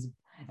Simmons,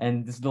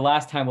 and this is the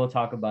last time we'll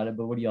talk about it.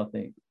 But what do y'all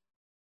think?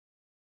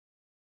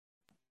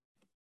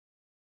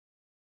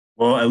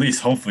 Well, at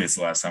least hopefully it's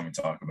the last time we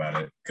talk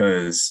about it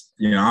because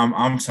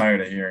I'm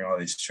tired of hearing all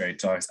these trade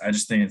talks. I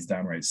just think it's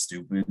downright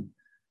stupid.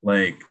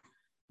 Like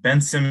Ben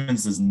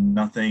Simmons does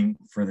nothing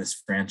for this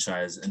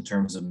franchise in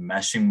terms of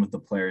meshing with the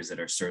players that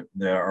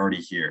are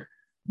already here.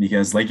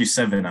 Because, like you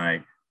said,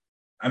 Vinay,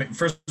 I mean,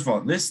 first of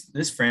all,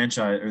 this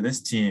franchise or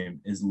this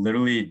team is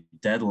literally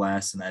dead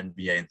last in the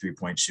NBA in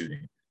 3-point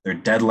shooting. They're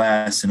dead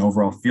last in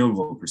overall field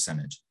goal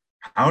percentage.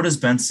 How does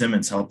Ben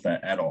Simmons help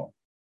that at all?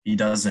 He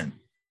doesn't.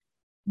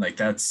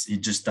 He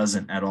just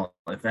doesn't at all.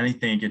 If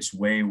anything, it gets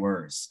way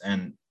worse.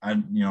 And a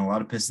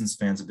lot of Pistons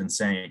fans have been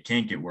saying it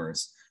can't get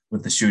worse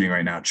with the shooting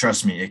right now.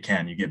 Trust me, it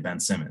can. You get Ben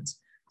Simmons.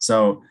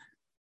 So,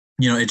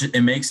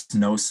 it makes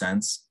no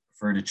sense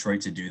for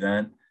Detroit to do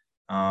that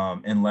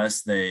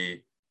unless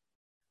they,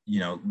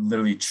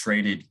 literally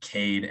traded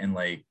Cade and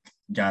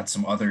got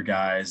some other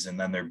guys and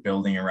then they're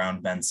building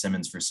around Ben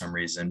Simmons for some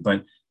reason.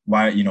 But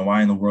why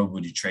in the world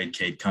would you trade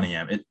Cade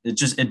Cunningham?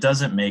 It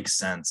doesn't make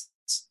sense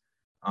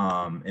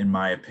in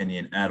my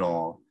opinion at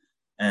all.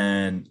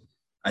 And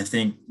I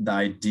think the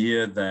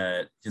idea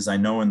that, because I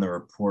know in the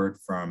report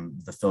from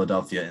the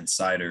Philadelphia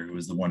Insider, who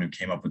was the one who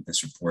came up with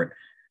this report,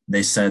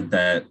 they said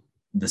that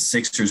the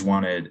Sixers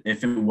wanted,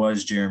 if it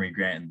was Jeremy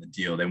Grant in the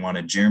deal, they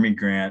wanted Jeremy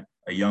Grant,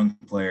 a young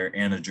player,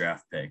 and a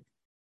draft pick.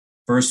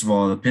 First of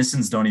all, the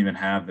Pistons don't even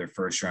have their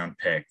first round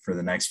pick for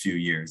the next few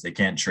years. They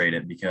can't trade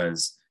it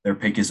because their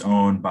pick is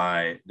owned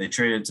they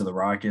traded it to the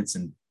Rockets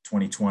in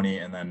 2020,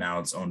 and then now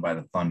it's owned by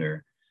the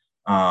Thunder.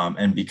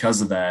 And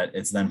because of that,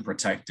 it's then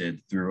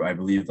protected through, I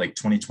believe,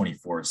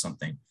 2024 or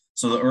something.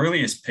 So the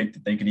earliest pick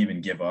that they could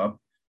even give up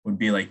would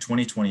be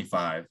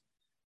 2025,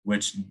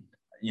 which,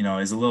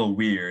 is a little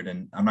weird.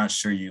 And I'm not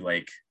sure you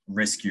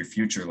risk your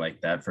future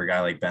like that for a guy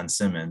like Ben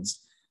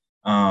Simmons.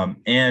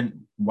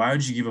 And why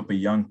would you give up a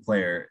young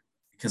player?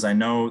 Because I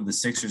know the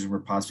Sixers were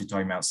possibly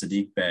talking about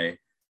Saddiq Bey.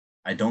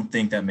 I don't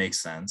think that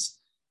makes sense.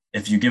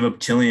 If you give up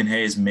Killian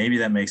Hayes, maybe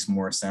that makes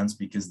more sense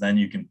because then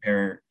you can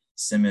pair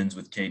Simmons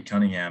with Cade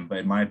Cunningham. But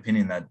in my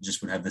opinion, that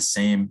just would have the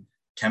same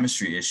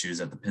chemistry issues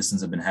that the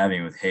Pistons have been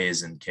having with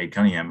Hayes and Cade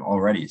Cunningham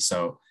already.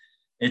 So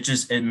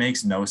it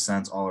makes no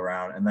sense all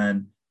around. And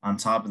then on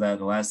top of that,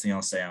 the last thing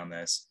I'll say on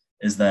this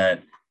is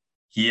that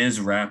he is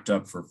wrapped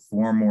up for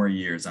 4 more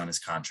years on his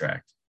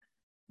contract,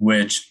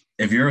 which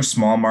if you're a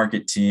small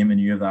market team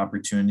and you have the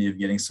opportunity of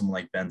getting someone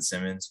like Ben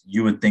Simmons,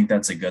 you would think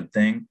that's a good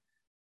thing.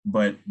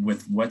 But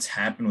with what's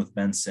happened with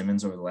Ben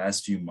Simmons over the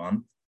last few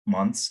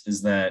months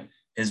is that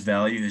his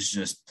value has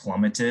just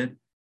plummeted.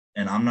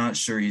 And I'm not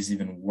sure he's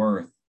even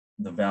worth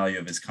the value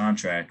of his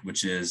contract,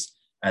 which is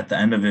at the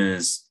end of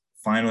his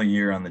final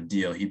year on the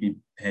deal, he'd be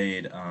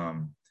paid, I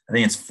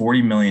think it's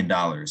 $40 million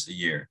a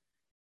year.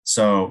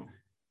 So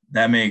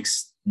that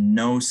makes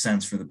no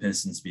sense for the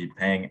Pistons to be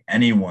paying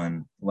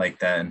anyone like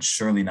that, and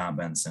surely not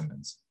Ben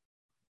Simmons.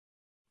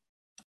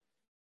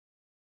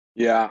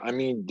 Yeah, I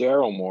mean,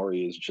 Daryl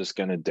Morey is just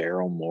going to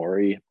Daryl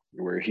Morey,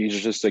 where he's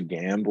just a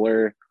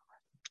gambler.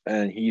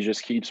 and he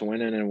just keeps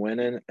winning and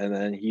winning, and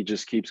then he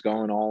just keeps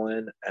going all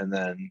in, and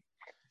then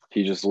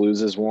he just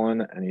loses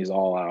one and he's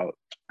all out.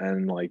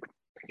 And like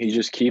he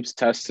just keeps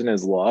testing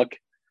his luck,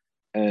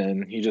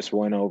 and he just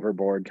went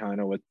overboard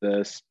kind of with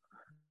this.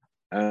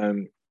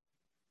 And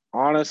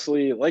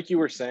honestly, like you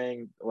were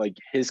saying, like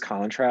his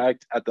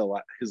contract at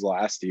his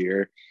last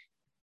year,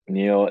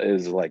 Neil,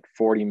 is like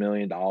 $40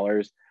 million.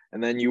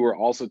 And then you were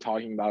also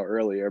talking about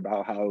earlier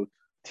about how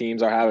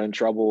teams are having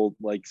trouble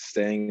like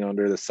staying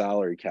under the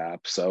salary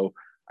cap. So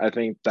I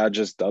think that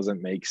just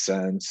doesn't make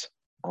sense.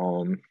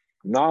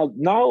 Not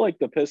like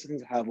the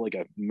Pistons have like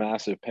a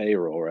massive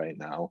payroll right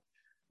now,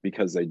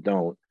 because they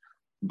don't.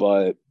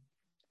 But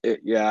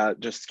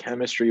just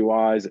chemistry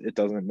wise, it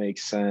doesn't make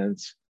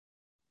sense.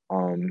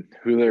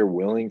 Who they're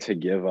willing to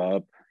give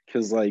up,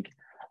 because like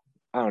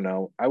I don't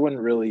know, I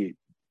wouldn't really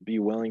be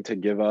willing to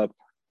give up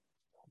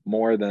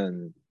more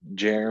than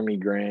Jeremy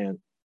Grant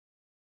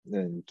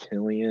and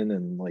Killian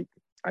and like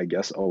I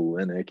guess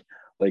Olynyk.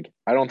 Like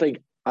I don't think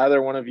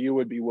either one of you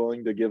would be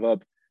willing to give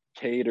up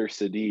Cade or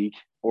Sadiq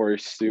or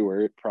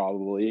Stewart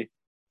probably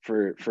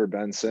for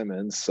Ben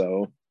Simmons.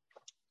 So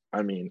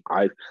I mean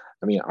I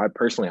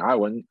personally I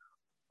wouldn't.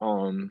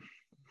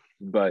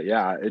 But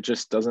yeah, it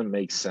just doesn't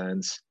make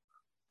sense.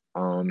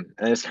 And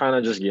it's kind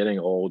of just getting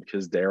old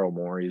because Daryl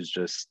Morey's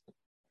just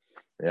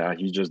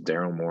he's just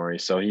Daryl Morey.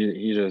 So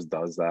he just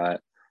does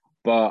that.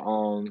 But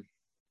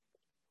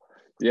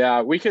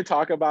we could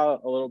talk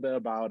about a little bit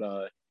about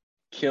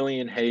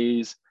Killian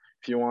Hayes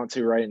if you want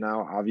to right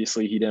now.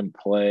 Obviously he didn't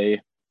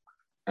play.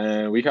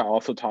 And we can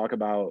also talk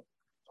about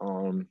I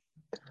don't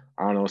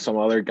know, some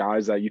other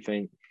guys that you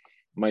think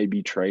might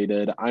be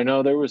traded. I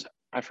know there was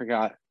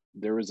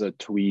a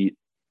tweet.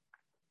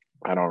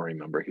 I don't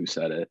remember who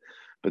said it,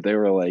 but they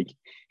were like,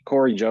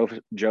 Corey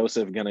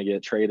Joseph gonna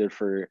get traded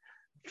for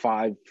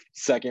 5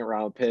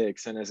 second-round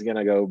picks and it's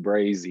gonna go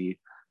brazy.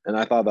 And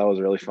I thought that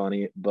was really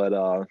funny. But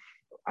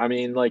I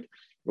mean, like,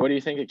 what do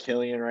you think of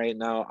Killian right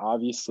now?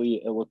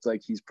 Obviously, it looks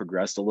like he's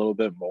progressed a little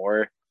bit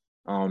more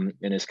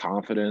in his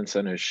confidence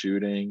and his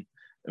shooting,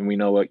 and we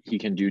know what he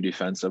can do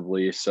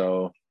defensively.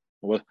 So,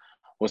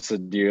 what's the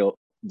deal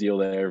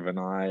there,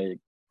 Vinay?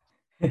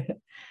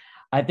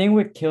 I think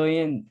with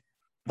Killian,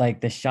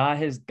 like the shot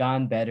has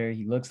gone better.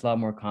 He looks a lot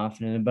more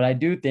confident, but I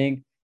do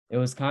think it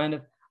was kind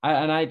of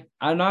I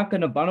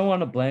don't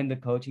want to blame the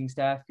coaching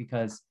staff,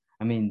 because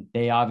I mean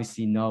they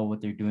obviously know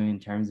what they're doing in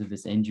terms of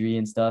his injury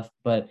and stuff,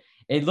 but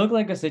it looked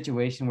like a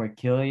situation where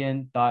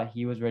Killian thought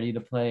he was ready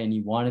to play and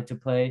he wanted to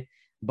play,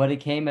 but it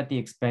came at the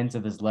expense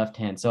of his left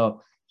hand.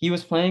 So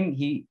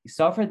he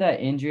suffered that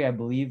injury, I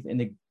believe, in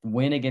the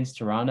win against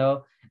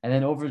Toronto, and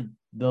then over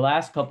the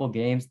last couple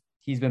games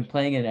he's been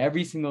playing in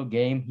every single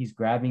game. He's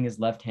grabbing his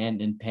left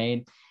hand in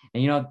pain.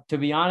 And, to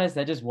be honest,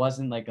 that just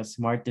wasn't like a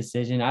smart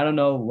decision. I don't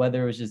know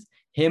whether it was just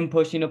him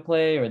pushing to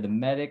play or the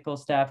medical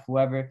staff,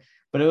 whoever,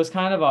 but it's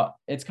kind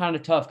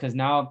of tough because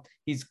now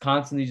he's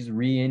constantly just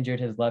re-injured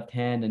his left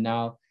hand, and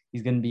now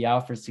he's going to be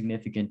out for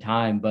significant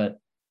time. But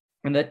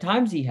in the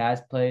times he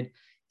has played,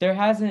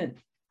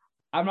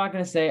 I'm not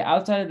going to say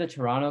outside of the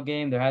Toronto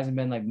game, there hasn't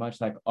been like much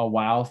like a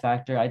wow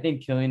factor. I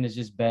think Killian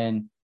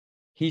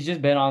he's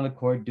just been on the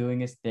court doing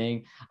his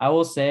thing. I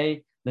will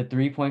say the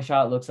 3-point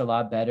shot looks a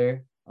lot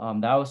better.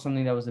 That was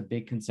something that was a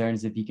big concern,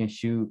 is if he can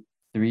shoot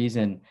threes,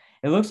 and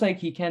it looks like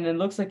he can. It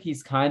looks like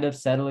he's kind of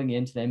settling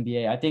into the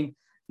NBA. I think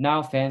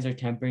now fans are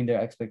tempering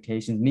their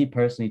expectations, me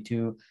personally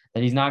too,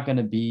 that he's not going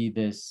to be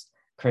this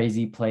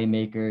crazy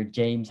playmaker,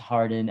 James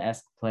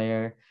Harden-esque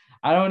player.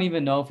 I don't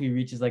even know if he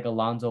reaches like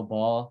Alonzo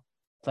Ball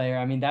player.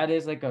 I mean, that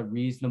is like a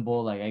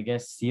reasonable, like, I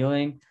guess,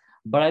 ceiling,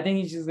 but I think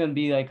he's just going to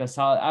be like a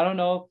solid, I don't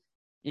know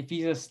if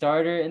he's a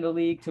starter in the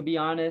league, to be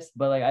honest,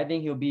 but like I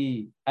think he'll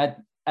be at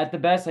the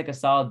best like a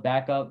solid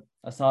backup,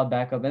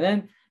 and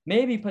then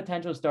maybe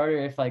potential starter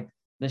if like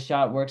the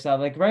shot works out.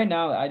 Like right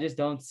now, I just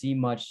don't see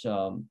much.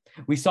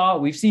 We've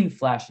seen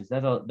flashes.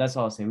 That's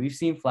all I'll say. We've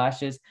seen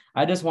flashes.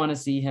 I just want to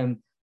see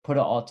him put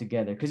it all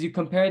together, because you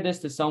compare this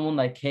to someone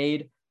like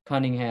Cade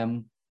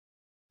Cunningham.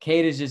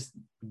 Cade is just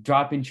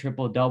dropping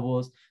triple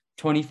doubles,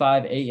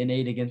 25, 8 and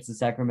 8 against the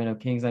Sacramento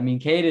Kings. I mean,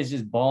 Cade is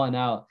just balling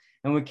out.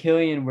 And with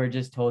Killian, we're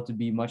just told to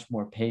be much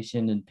more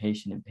patient.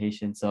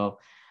 So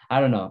I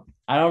don't know.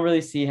 I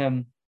don't see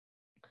him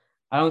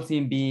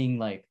being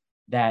like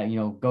that,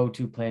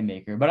 go-to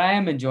playmaker, but I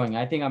am enjoying it.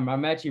 I think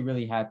I'm actually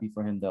really happy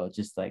for him though,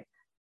 just like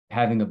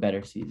having a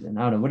better season.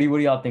 I don't know. What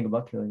do y'all think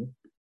about Killian?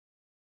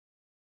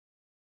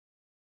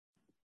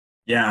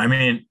 Yeah, I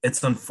mean,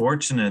 it's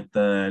unfortunate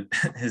that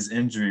his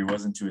injury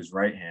wasn't to his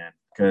right hand,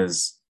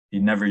 because he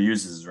never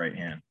uses his right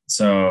hand.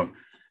 So,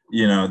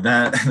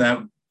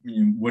 that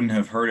wouldn't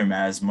have hurt him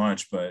as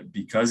much, but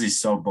because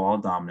he's so ball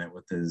dominant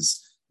with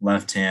his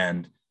left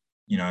hand,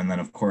 and then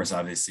of course,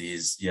 obviously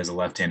he has a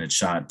left-handed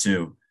shot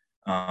too.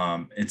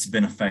 It's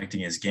been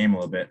affecting his game a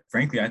little bit.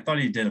 Frankly, I thought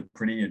he did a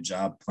pretty good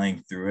job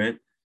playing through it.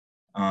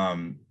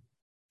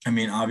 I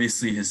mean,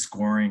 obviously his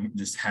scoring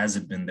just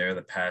hasn't been there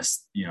the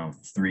past,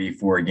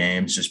 3-4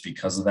 games just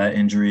because of that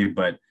injury,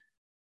 but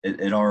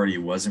it already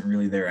wasn't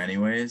really there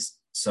anyways.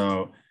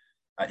 So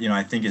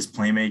I think his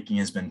playmaking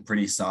has been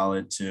pretty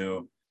solid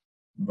too.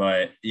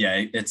 But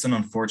yeah, it's an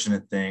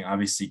unfortunate thing.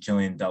 Obviously,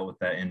 Killian dealt with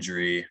that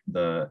injury.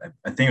 I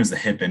think it was the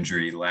hip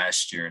injury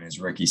last year in his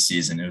rookie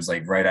season. It was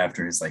like right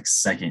after his like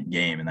second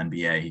game in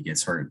NBA, he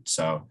gets hurt.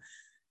 So,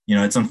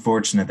 it's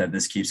unfortunate that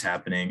this keeps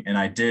happening. And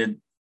I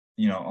did,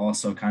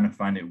 also kind of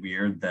find it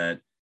weird that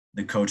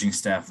the coaching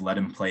staff let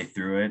him play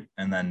through it.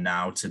 And then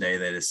now today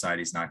they decide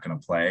he's not going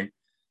to play.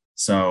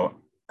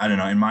 So I don't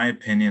know. In my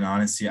opinion,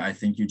 honestly, I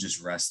think you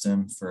just rest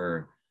him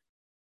for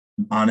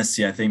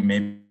honestly, I think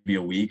maybe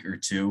a week or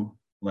two.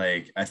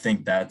 Like, I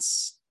think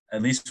that's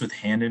at least with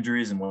hand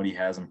injuries and what he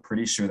has, I'm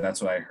pretty sure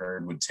that's what I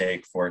heard would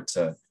take for it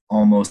to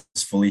almost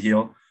fully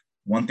heal.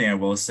 One thing I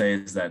will say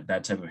is that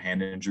that type of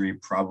hand injury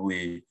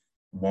probably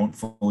won't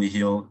fully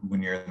heal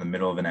when you're in the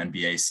middle of an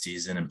NBA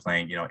season and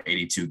playing,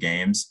 82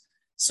 games.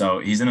 So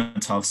he's in a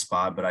tough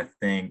spot, but I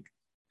think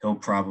they'll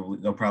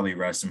probably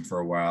rest him for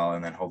a while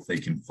and then hopefully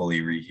he can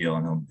fully reheal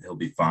and he'll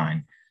be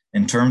fine.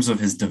 In terms of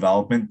his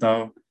development,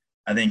 though,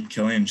 I think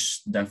Killian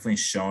definitely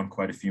shown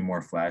quite a few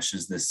more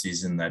flashes this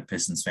season that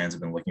Pistons fans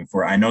have been looking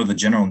for. I know the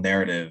general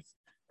narrative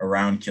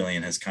around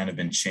Killian has kind of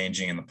been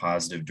changing in the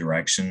positive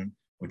direction,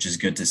 which is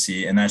good to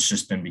see. And that's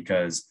just been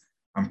because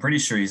I'm pretty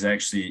sure he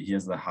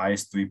has the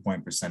highest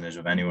 3-point percentage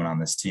of anyone on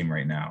this team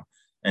right now.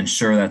 And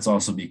sure, that's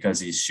also because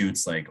he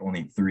shoots like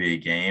only 3 a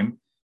game,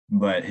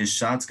 but his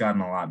shot's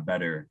gotten a lot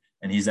better.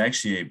 And he's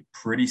actually a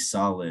pretty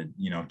solid,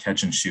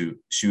 catch and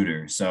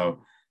shooter.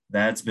 So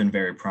that's been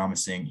very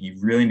promising. He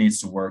really needs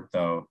to work,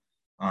 though,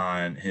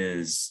 on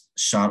his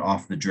shot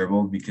off the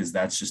dribble because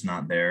that's just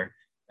not there.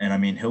 And I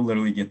mean, he'll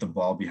literally get the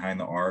ball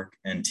behind the arc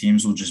and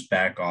teams will just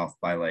back off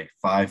by like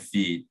 5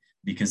 feet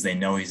because they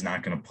know he's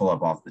not going to pull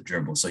up off the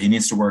dribble. So he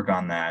needs to work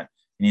on that.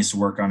 He needs to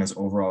work on his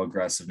overall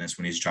aggressiveness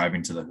when he's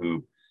driving to the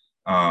hoop.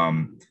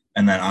 And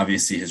then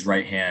obviously his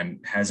right hand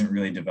hasn't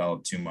really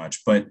developed too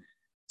much. But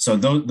so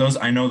those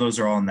I know those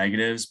are all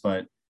negatives,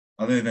 but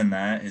other than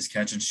that, his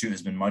catch and shoot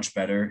has been much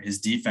better. His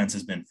defense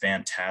has been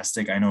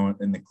fantastic. I know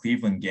in the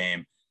Cleveland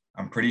game,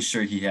 I'm pretty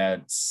sure he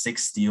had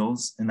 6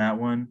 steals in that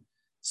one.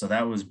 So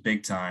that was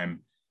big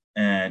time.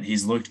 And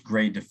he's looked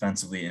great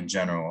defensively in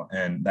general.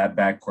 And that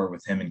backcourt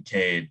with him and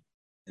Cade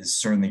is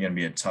certainly going to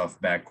be a tough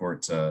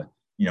backcourt to,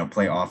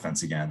 play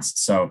offense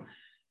against. So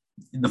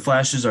the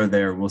flashes are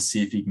there. We'll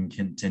see if he can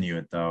continue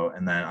it, though.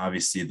 And then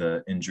obviously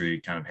the injury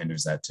kind of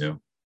hinders that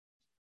too.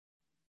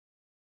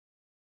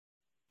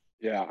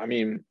 Yeah, I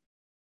mean,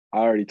 I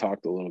already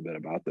talked a little bit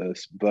about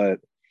this, but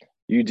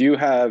you do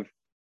have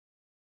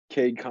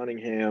Cade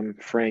Cunningham,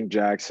 Frank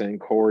Jackson,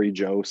 Corey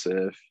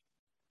Joseph,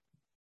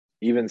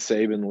 even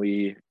Saben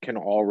Lee can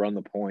all run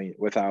the point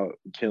without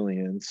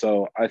Killian.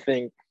 So I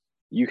think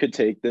you could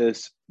take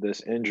this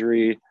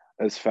injury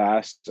as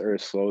fast or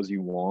as slow as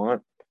you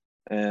want,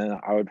 and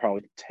I would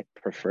probably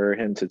prefer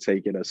him to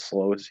take it as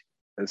slow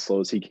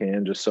as he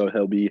can, just so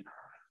he'll be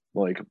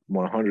like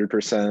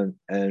 100%,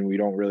 and we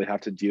don't really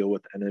have to deal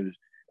with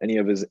any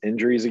of his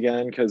injuries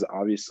again, because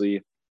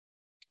obviously,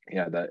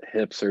 yeah, that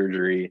hip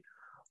surgery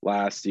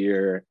last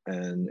year,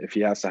 and if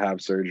he has to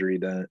have surgery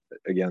then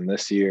again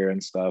this year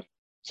and stuff.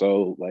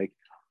 So like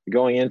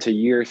going into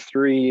year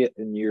 3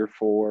 and year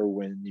 4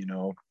 when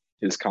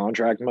his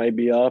contract might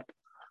be up,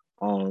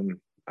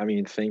 I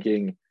mean,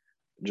 thinking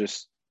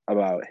just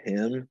about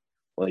him,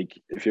 like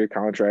if your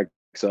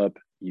contract's up,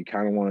 you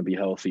kind of want to be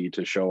healthy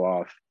to show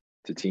off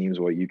to teams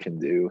what you can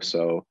do.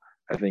 So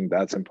I think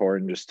that's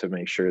important just to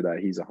make sure that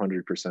he's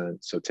 100%.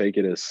 So take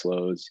it as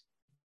slow as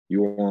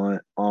you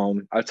want.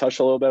 I touched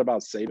a little bit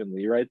about Saben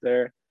Lee right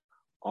there.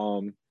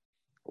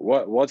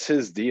 What's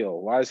his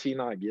deal? Why is he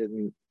not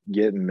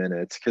getting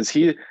minutes? Because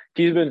he's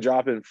been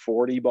dropping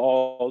 40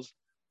 balls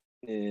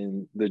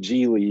in the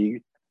G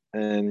League,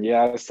 and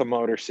yeah, it's the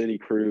Motor City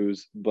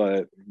Cruise,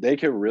 but they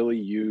could really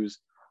use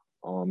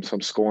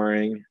some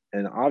scoring.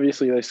 And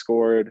obviously, they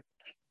scored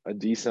a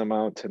decent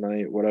amount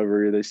tonight.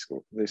 Whatever they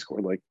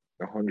scored like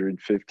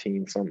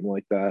 115, something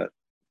like that.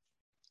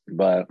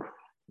 But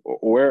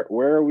where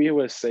are we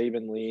with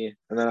Saben Lee?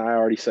 And then I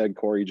already said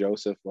Corey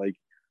Joseph. Like,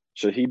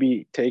 should he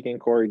be taking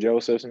Corey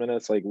Joseph's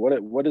minutes? Like,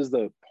 what is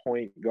the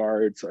point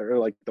guards or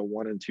like the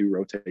 1 and 2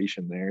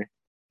 rotation there?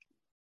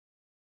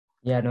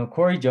 Yeah, no,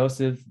 Corey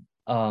Joseph,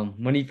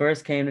 when he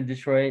first came to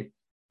Detroit,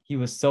 he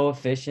was so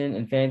efficient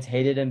and fans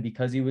hated him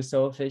because he was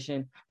so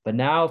efficient. But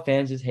now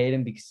fans just hate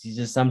him because he's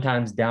just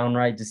sometimes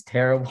downright just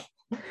terrible.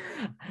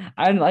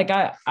 I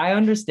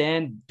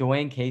understand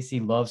Dwayne Casey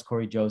loves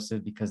Corey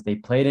Joseph because they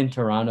played in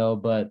Toronto,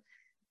 but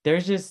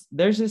there's just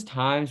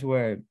times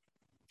where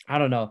I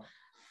don't know.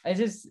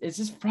 It's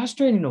just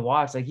frustrating to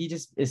watch. Like he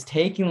just is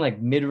taking like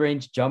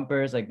mid-range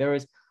jumpers. Like there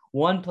was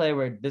one play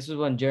where this was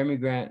when Jeremy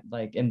Grant,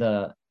 like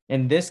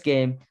in this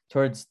game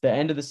towards the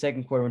end of the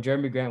second quarter, when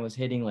Jeremy Grant was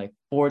hitting like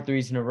 4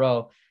 threes in a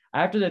row.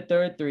 After the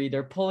third 3,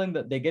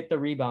 they get the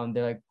rebound.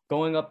 They're like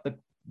going up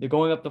they're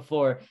going up the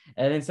floor,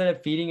 and instead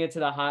of feeding it to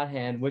the hot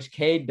hand, which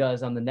Cade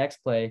does on the next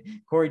play,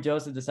 Corey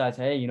Joseph decides,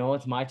 hey, you know what,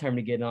 it's my turn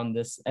to get on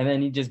this, and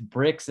then he just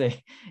bricks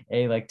a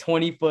like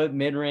 20-foot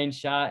mid-range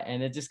shot,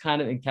 and it just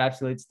kind of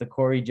encapsulates the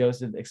Corey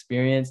Joseph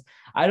experience.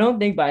 I don't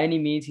think by any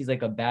means he's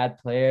like a bad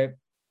player,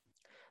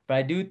 but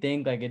I do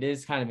think like it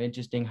is kind of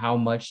interesting how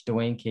much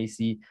Dwayne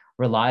Casey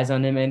relies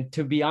on him. And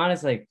to be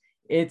honest, like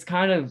it's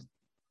kind of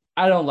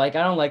I don't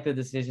like the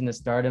decision to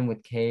start him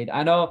with Cade.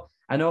 I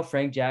know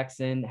Frank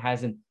Jackson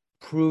hasn't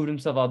proved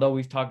himself, although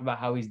we've talked about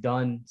how he's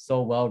done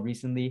so well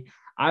recently.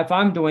 If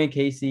I'm Dwayne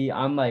Casey,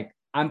 I'm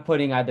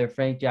putting either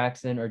Frank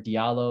Jackson or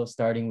Diallo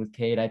starting with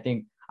Cade. I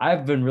think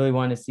I've been really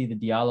wanting to see the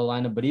Diallo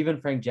lineup, but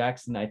even Frank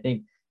Jackson, I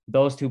think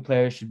those two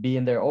players should be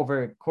in there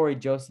over Corey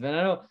Joseph. And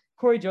I know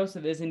Corey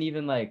Joseph isn't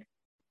even like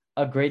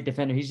a great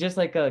defender. He's just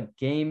like a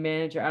game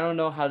manager. I don't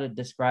know how to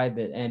describe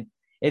it. And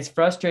it's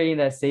frustrating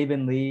that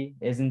Saben Lee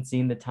isn't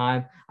seeing the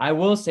time. I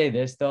will say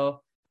this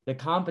though, the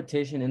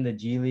competition in the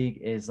G League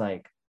is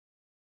like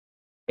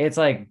it's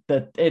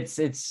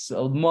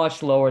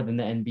much lower than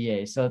the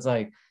NBA. So it's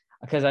like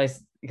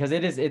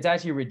it's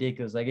actually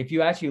ridiculous. Like if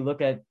you actually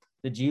look at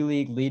the G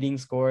League leading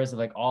scorers of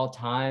like all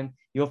time,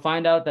 you'll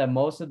find out that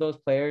most of those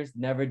players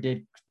never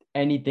did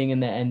anything in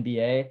the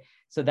NBA.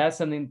 So that's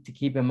something to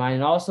keep in mind.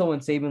 And also when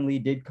Saben Lee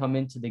did come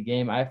into the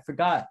game, I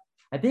forgot.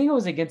 I think it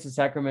was against the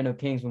Sacramento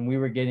Kings when we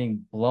were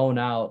getting blown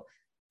out.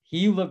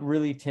 He looked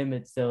really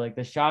timid still. Like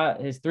his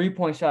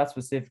 3-point shot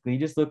specifically, he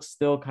just looks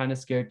still kind of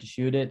scared to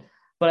shoot it.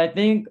 But I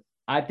think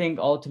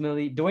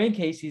ultimately Dwayne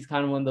Casey's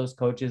kind of one of those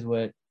coaches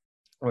where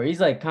he's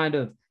like kind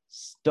of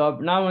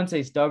stubborn. Not want to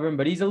say stubborn,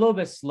 but he's a little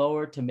bit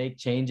slower to make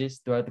changes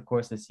throughout the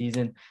course of the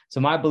season. So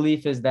my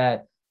belief is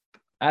that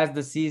as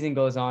the season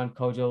goes on,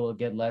 Kojo will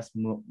get less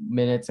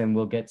minutes and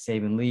we'll get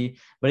Saben Lee,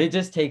 but it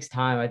just takes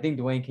time. I think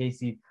Dwayne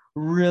Casey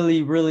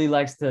really, really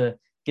likes to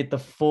get the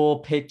full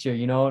picture,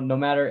 no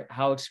matter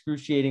how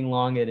excruciating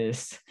long it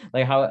is,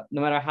 no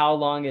matter how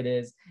long it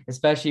is,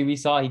 especially we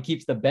saw he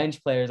keeps the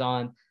bench players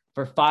on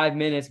for 5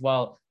 minutes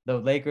while the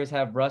Lakers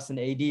have Russ and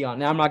AD on.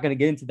 Now I'm not going to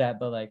get into that,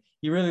 but like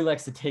he really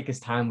likes to take his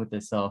time with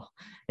this. So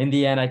in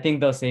the end, I think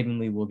though Saben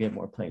Lee will get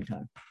more playing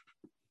time.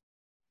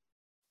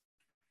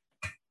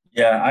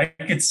 Yeah, I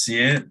could see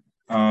it.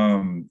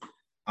 I,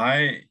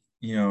 I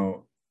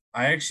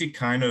actually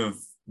kind of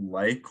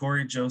like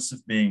Corey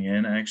Joseph being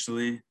in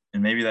actually,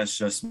 and maybe that's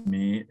just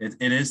me.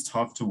 It is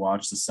tough to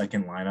watch the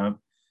second lineup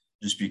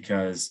just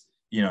because,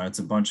 it's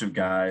a bunch of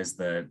guys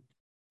that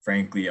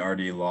frankly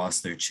already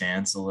lost their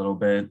chance a little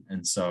bit.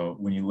 And so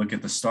when you look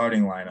at the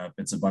starting lineup,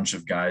 it's a bunch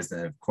of guys that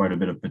have quite a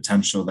bit of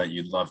potential that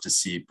you'd love to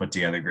see put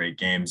together great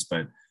games.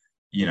 But,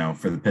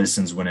 for the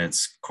Pistons, when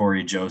it's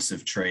Corey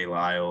Joseph, Trey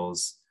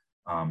Lyles,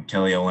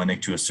 Kelly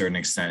Olynyk to a certain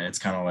extent, it's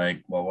kind of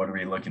like, well, what are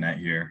we looking at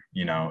here?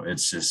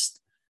 It's just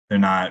they're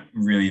not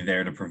really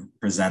there to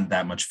present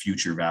that much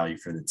future value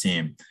for the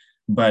team.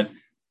 But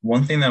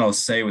one thing that I'll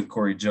say with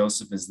Corey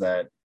Joseph is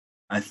that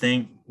I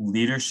think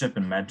leadership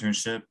and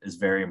mentorship is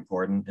very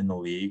important in the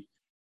league.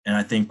 And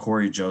I think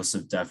Corey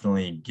Joseph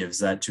definitely gives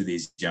that to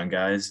these young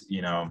guys.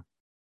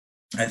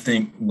 I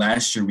think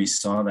last year we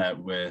saw that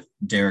with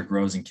Derrick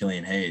Rose and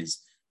Killian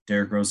Hayes.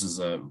 Derrick Rose is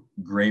a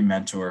great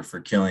mentor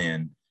for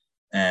Killian.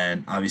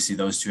 And obviously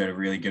those two had a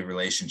really good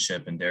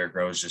relationship, and Derrick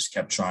Rose just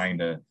kept trying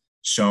to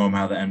show him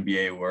how the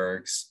NBA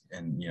works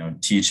and,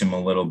 teach him a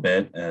little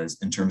bit as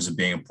in terms of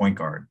being a point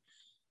guard.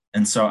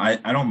 And so I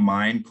don't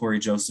mind Corey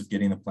Joseph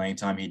getting the playing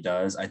time he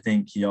does. I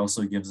think he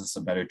also gives us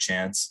a better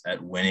chance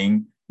at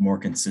winning more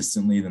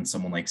consistently than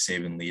someone like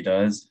Saben Lee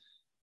does,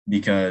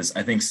 because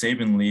I think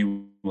Saben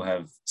Lee will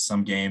have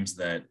some games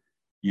that,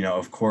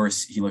 of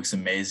course he looks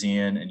amazing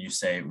in, and you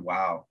say,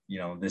 wow,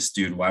 this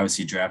dude, why was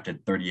he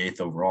drafted 38th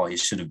overall? He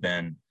should have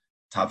been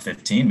top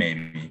 15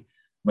 maybe.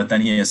 But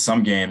then he has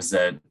some games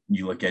that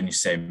you look at and you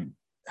say,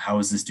 how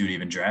is this dude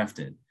even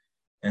drafted?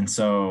 And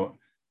so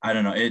I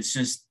don't know. It's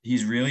just,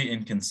 he's really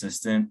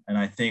inconsistent. And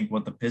I think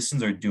what the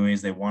Pistons are doing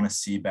is they want to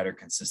see better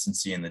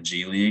consistency in the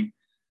G League.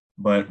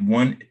 But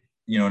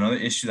another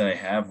issue that I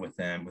have with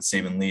him, with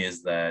Saben Lee,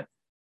 is that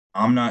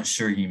I'm not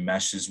sure he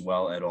meshes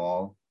well at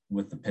all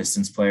with the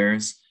Pistons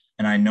players.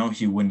 And I know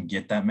he wouldn't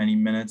get that many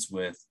minutes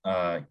with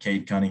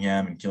Cade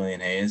Cunningham and Killian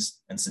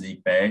Hayes and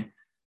Saddiq Bey.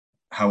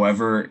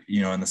 However,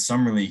 in the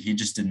summer league, he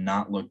just did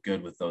not look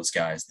good with those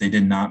guys. They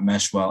did not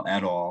mesh well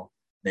at all.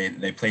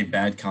 They played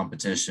bad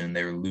competition.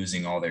 They were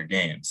losing all their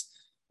games.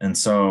 And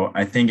so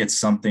I think it's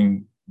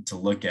something to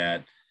look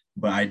at,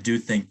 but I do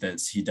think that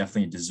he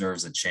definitely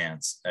deserves a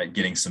chance at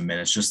getting some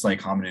minutes, just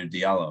like Hamidou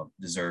Diallo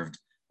deserved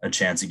a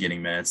chance at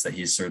getting minutes that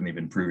he's certainly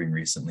been proving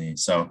recently.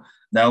 So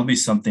that'll be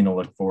something to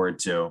look forward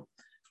to.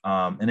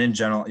 And in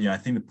general, I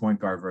think the point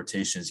guard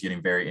rotation is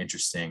getting very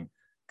interesting,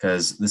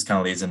 because this kind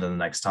of leads into the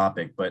next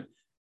topic. But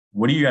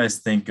what do you guys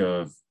think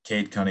of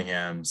Cade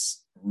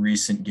Cunningham's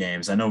recent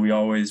games? I know we're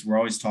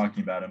always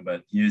talking about him,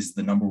 but he is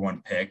the number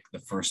one pick, the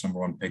first number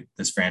one pick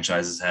this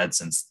franchise has had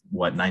since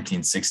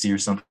 1960 or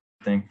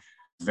something.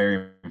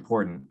 Very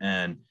important.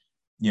 And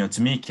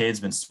to me, Cade's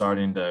been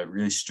starting to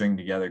really string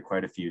together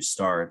quite a few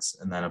starts.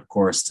 And then, of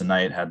course,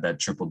 tonight had that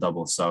triple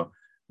double. So,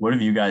 what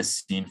have you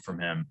guys seen from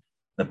him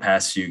the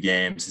past few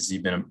games? Has he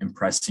been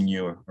impressing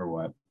you or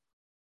what?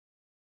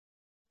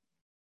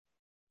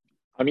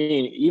 I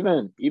mean,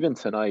 even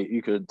tonight,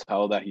 you could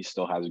tell that he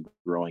still has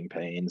growing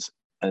pains,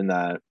 and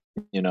that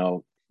you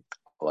know,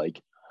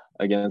 like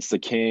against the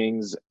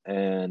Kings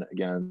and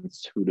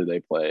against who do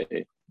they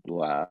play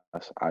last?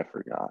 I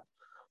forgot,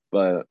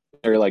 but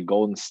they're like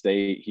Golden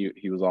State.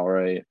 He was all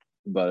right,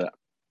 but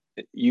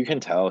you can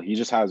tell he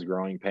just has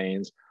growing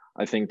pains.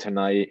 I think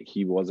tonight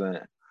he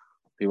wasn't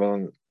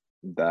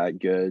that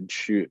good.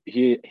 Shoot,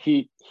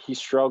 he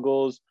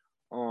struggles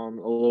a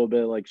little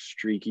bit like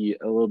streaky,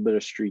 a little bit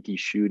of streaky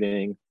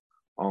shooting.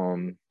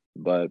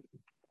 But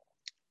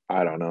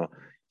I don't know.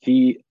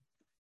 He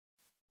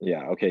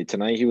Yeah, okay.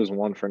 Tonight he was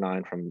 1 for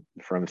 9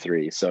 from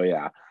three. So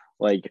yeah,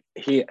 like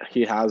he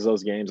has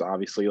those games.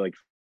 Obviously, like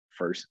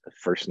first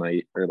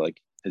night or like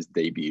his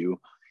debut,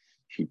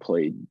 he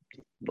played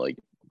like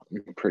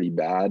pretty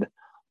bad.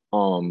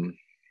 Um,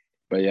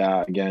 but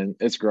yeah, again,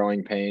 it's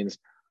growing pains.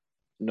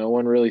 No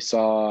one really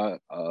saw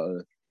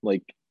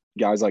like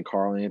guys like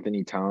Carl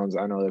Anthony Towns.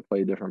 I know they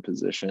play different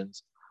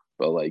positions,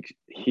 but like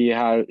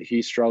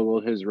he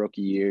struggled his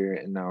rookie year,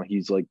 and now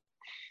he's like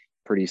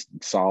pretty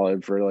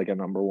solid for like a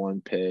number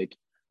one pick.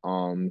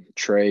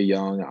 Trae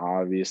Young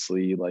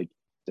obviously like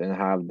didn't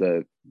have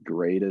the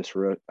greatest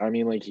I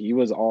mean, like he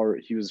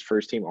was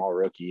first team all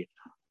rookie,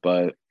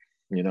 but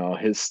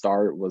his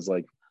start was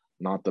like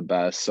not the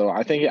best. So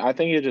I think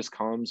it just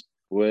comes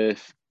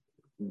with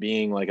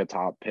being like a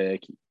top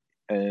pick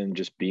and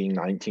just being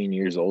 19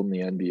 years old in the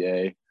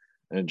NBA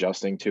and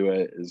adjusting to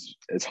it is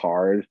it's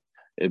hard.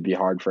 It'd be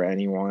hard for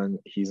anyone.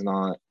 He's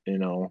not,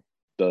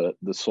 the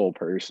sole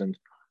person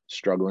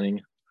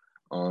struggling.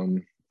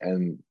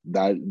 And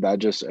that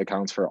just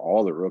accounts for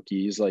all the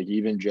rookies. Like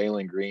even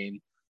Jalen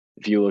Green,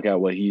 if you look at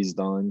what he's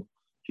done,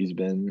 he's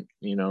been,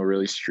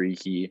 really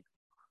streaky,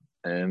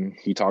 and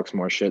he talks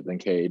more shit than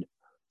Cade.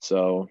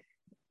 So,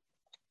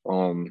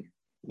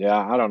 yeah,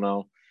 I don't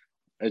know.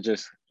 It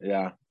just,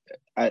 yeah,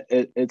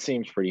 it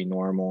seems pretty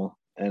normal.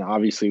 And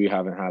obviously, we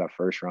haven't had a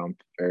first round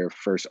or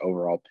first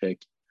overall pick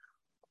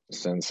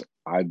since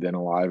I've been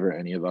alive or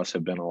any of us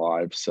have been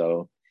alive.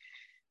 So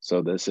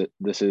this is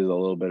a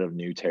little bit of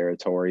new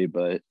territory,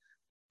 but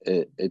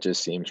it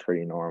just seems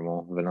pretty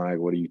normal. Vinayak,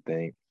 what do you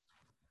think?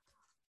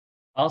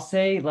 I'll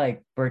say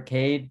like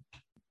Burkade.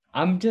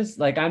 I'm just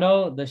like I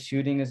know the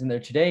shooting isn't there.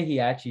 Today he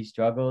actually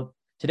struggled.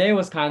 Today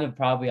was kind of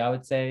probably I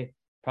would say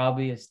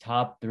probably his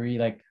top three.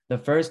 Like the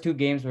first two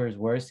games were his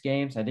worst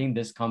games. I think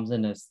this comes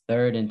in as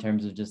third in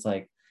terms of just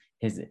like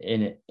his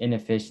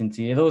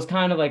inefficiency. It was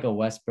kind of like a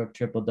Westbrook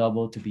triple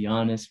double, to be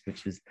honest,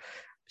 which is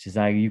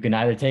like you can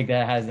either take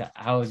that as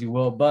how as you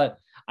will. But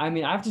I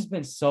mean, I've just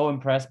been so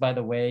impressed by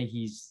the way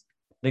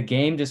the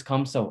game just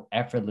comes so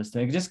effortless to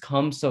him. It just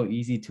comes so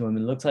easy to him.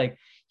 It looks like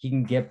he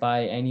can get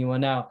by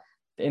anyone. Now,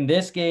 in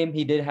this game,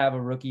 he did have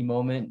a rookie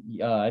moment.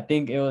 I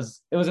think it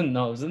was in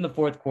the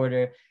fourth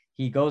quarter.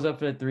 He goes up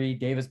for the three,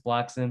 Davis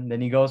blocks him.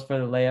 Then he goes for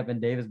the layup, and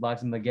Davis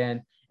blocks him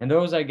again. And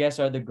those, I guess,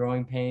 are the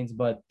growing pains.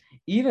 But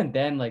even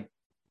then, like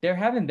there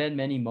haven't been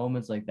many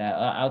moments like that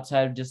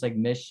outside of just like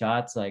missed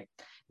shots. Like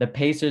the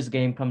Pacers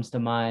game comes to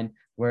mind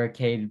where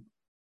Cade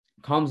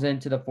comes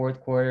into the fourth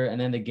quarter and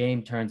then the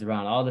game turns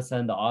around. All of a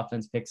sudden, the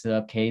offense picks it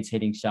up. Cade's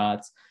hitting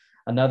shots.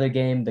 Another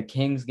game, the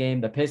Kings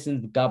game, the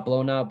Pistons got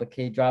blown out, but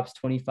Cade drops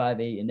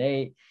 25, 8, and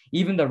 8.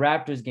 Even the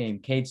Raptors game,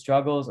 Cade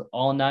struggles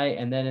all night.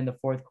 And then in the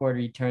fourth quarter,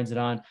 he turns it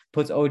on,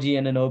 puts OG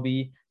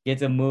Anunoby,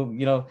 gets a move,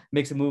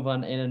 makes a move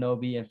on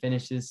Anunoby and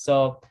finishes.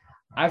 So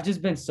I've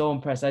just been so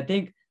impressed. I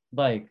think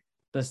like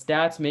the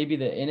stats, maybe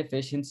the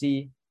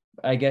inefficiency,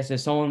 I guess if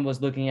someone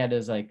was looking at it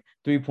as like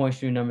 3-point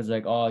shooting numbers,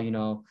 like,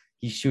 oh,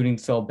 he's shooting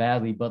so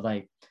badly, but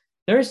like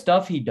there's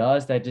stuff he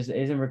does that just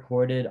isn't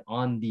recorded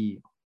on the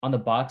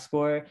box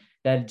score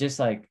that just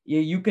like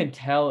you can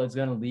tell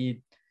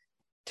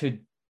to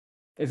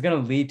it's gonna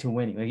lead to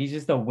winning. Like he's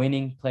just a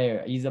winning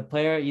player. He's a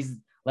player. He's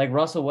like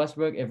Russell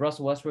Westbrook. If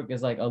Russell Westbrook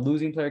is like a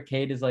losing player,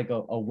 Cade is like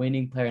a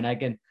winning player,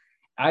 and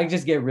I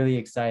just get really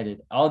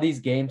excited. All these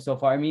games so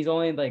far. I mean, he's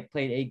only like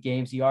played 8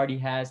 games. He already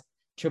has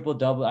triple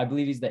double. I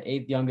believe he's the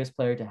 8th youngest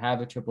player to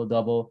have a triple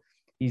double.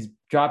 He's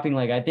dropping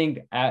like I think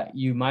at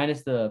you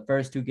minus the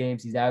first 2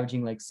 games, he's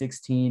averaging like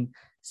 16,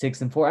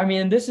 6 and 4. I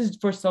mean, and this is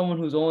for someone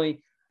who's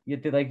only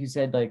like you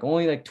said, like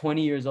only like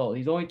 20 years old.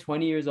 He's only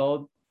 20 years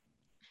old,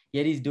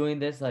 yet he's doing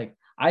this. Like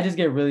I just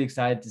get really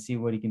excited to see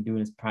what he can do in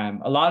his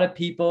prime. A lot of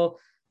people,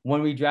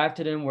 when we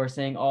drafted him, were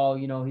saying, oh,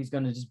 he's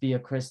going to just be a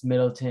Chris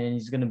Middleton.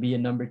 He's going to be a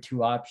number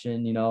 2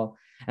 option, And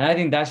I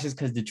think that's just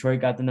because Detroit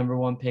got the number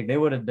 1 pick. They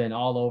would have been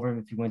all over him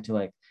if he went to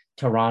like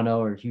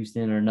Toronto or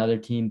Houston or another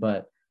team.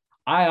 But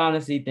I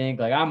honestly think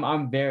like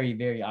I'm very,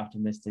 very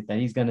optimistic that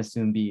he's going to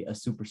soon be a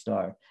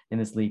superstar in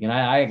this league. And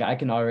I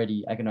can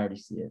already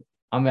see it.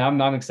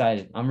 I'm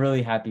excited. I'm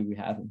really happy we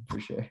have him for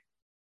sure.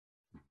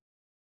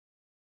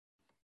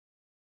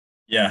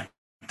 Yeah,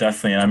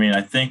 definitely. I mean,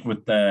 I think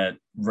with that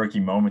rookie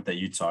moment that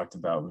you talked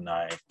about,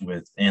 Unai,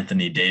 with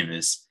Anthony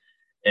Davis,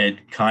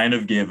 it kind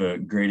of gave a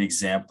great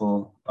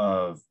example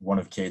of one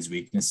of Cade's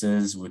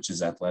weaknesses, which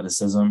is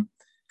athleticism,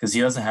 because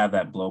he doesn't have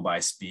that blow by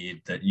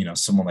speed that,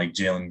 someone like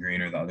Jalen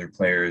Green or the other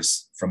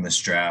players from this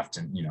draft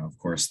and, of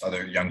course,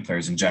 other young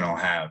players in general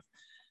have,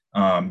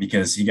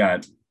 because he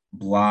got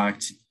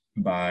blocked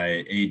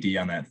by AD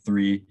on that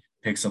three,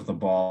 picks up the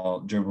ball,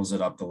 dribbles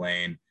it up the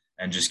lane,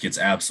 and just gets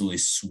absolutely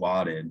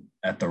swatted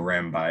at the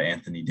rim by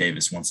Anthony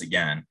Davis once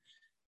again.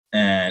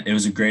 And it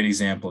was a great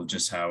example of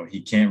just how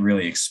he can't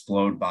really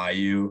explode by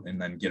you and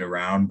then get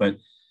around. But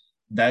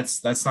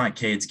that's not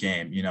Cade's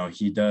game.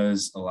 He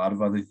does a lot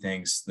of other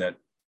things that,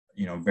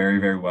 very,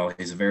 very well.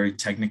 He's a very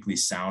technically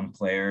sound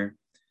player.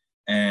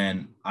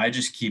 And I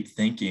just keep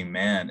thinking,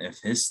 man, if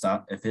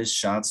his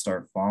shots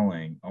start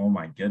falling, oh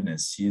my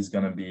goodness, he's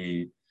going to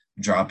be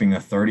dropping a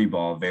 30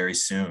 ball very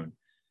soon.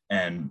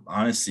 And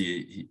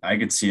honestly, I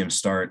could see him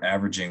start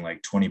averaging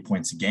like 20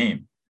 points a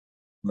game,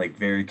 like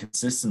very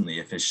consistently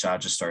if his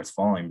shot just starts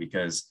falling,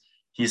 because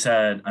he's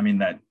had,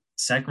 that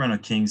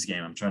Sacramento Kings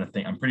game, I'm trying to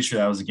think, I'm pretty sure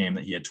that was a game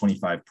that he had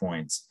 25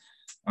 points.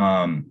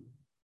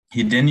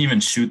 He didn't even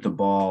shoot the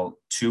ball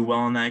too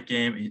well in that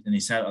game. And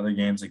he's had other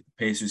games like the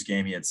Pacers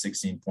game, he had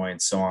 16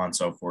 points, so on and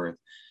so forth,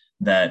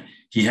 that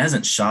he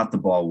hasn't shot the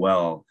ball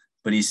well,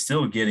 but he's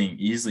still getting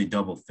easily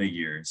double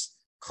figures,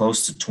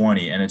 close to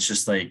 20. And it's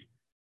just like,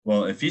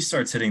 well, if he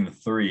starts hitting the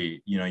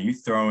three, you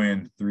throw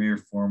in 3 or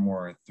 4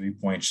 more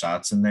 3-point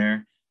shots in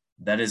there,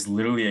 that is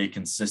literally a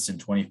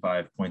consistent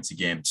 25 points a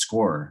game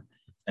scorer.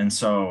 And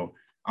so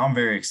I'm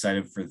very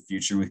excited for the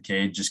future with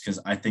Cade, just because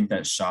I think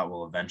that shot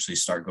will eventually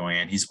start going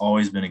in. He's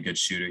always been a good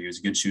shooter. He was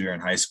a good shooter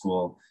in high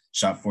school,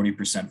 shot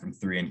 40% from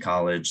three in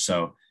college.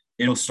 So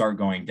it'll start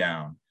going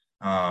down.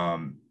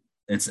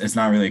 It's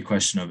not really a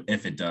question of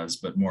if it does,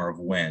 but more of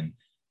when.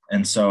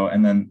 And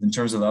then in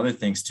terms of the other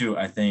things too,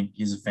 I think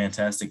he's a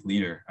fantastic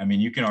leader.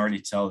 You can already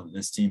tell that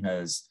this team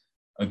has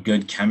a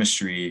good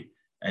chemistry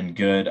and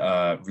good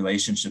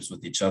relationships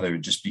with each other,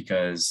 just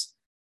because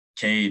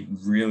Cade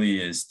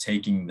really is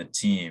taking the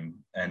team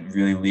and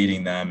really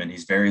leading them. And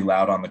he's very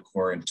loud on the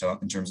court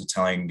in terms of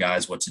telling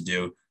guys what to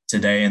do.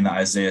 Today in the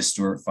Isaiah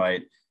Stewart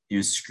fight, he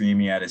was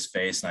screaming at his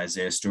face, and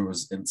Isaiah Stewart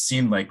it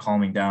seemed like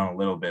calming down a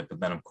little bit,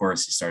 but then of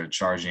course he started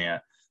charging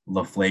at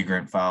the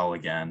flagrant foul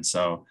again.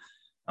 So,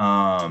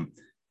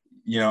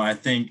 I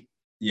think,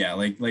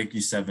 like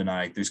you said,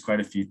 Vinayak, there's quite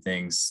a few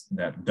things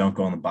that don't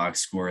go in the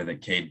box score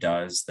that Cade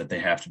does that they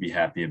have to be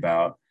happy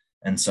about.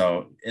 And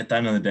so at the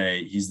end of the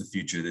day, he's the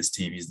future of this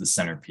team. He's the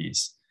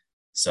centerpiece.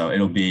 So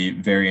it'll be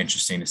very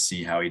interesting to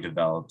see how he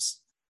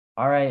develops.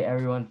 All right,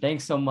 everyone.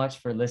 Thanks so much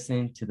for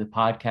listening to the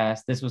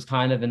podcast. This was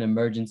kind of an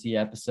emergency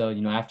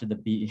episode. After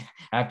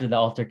the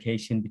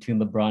altercation between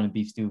LeBron and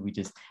Beef Stew, we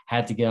just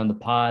had to get on the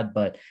pod.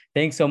 But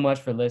thanks so much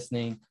for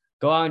listening.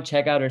 Go out and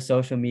check out our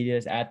social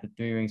medias at the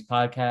Three Rings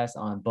Podcast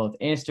on both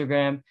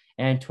Instagram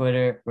and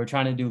Twitter. We're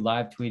trying to do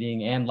live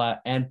tweeting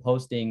and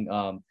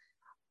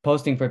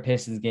posting for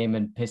Pistons game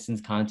and Pistons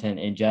content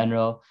in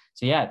general.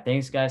 So yeah,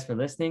 thanks guys for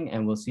listening,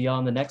 and we'll see y'all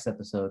on the next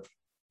episode.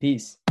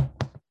 Peace.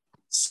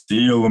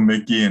 See you,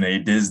 Mickey and A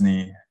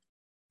Disney.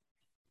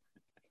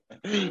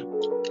 Peace.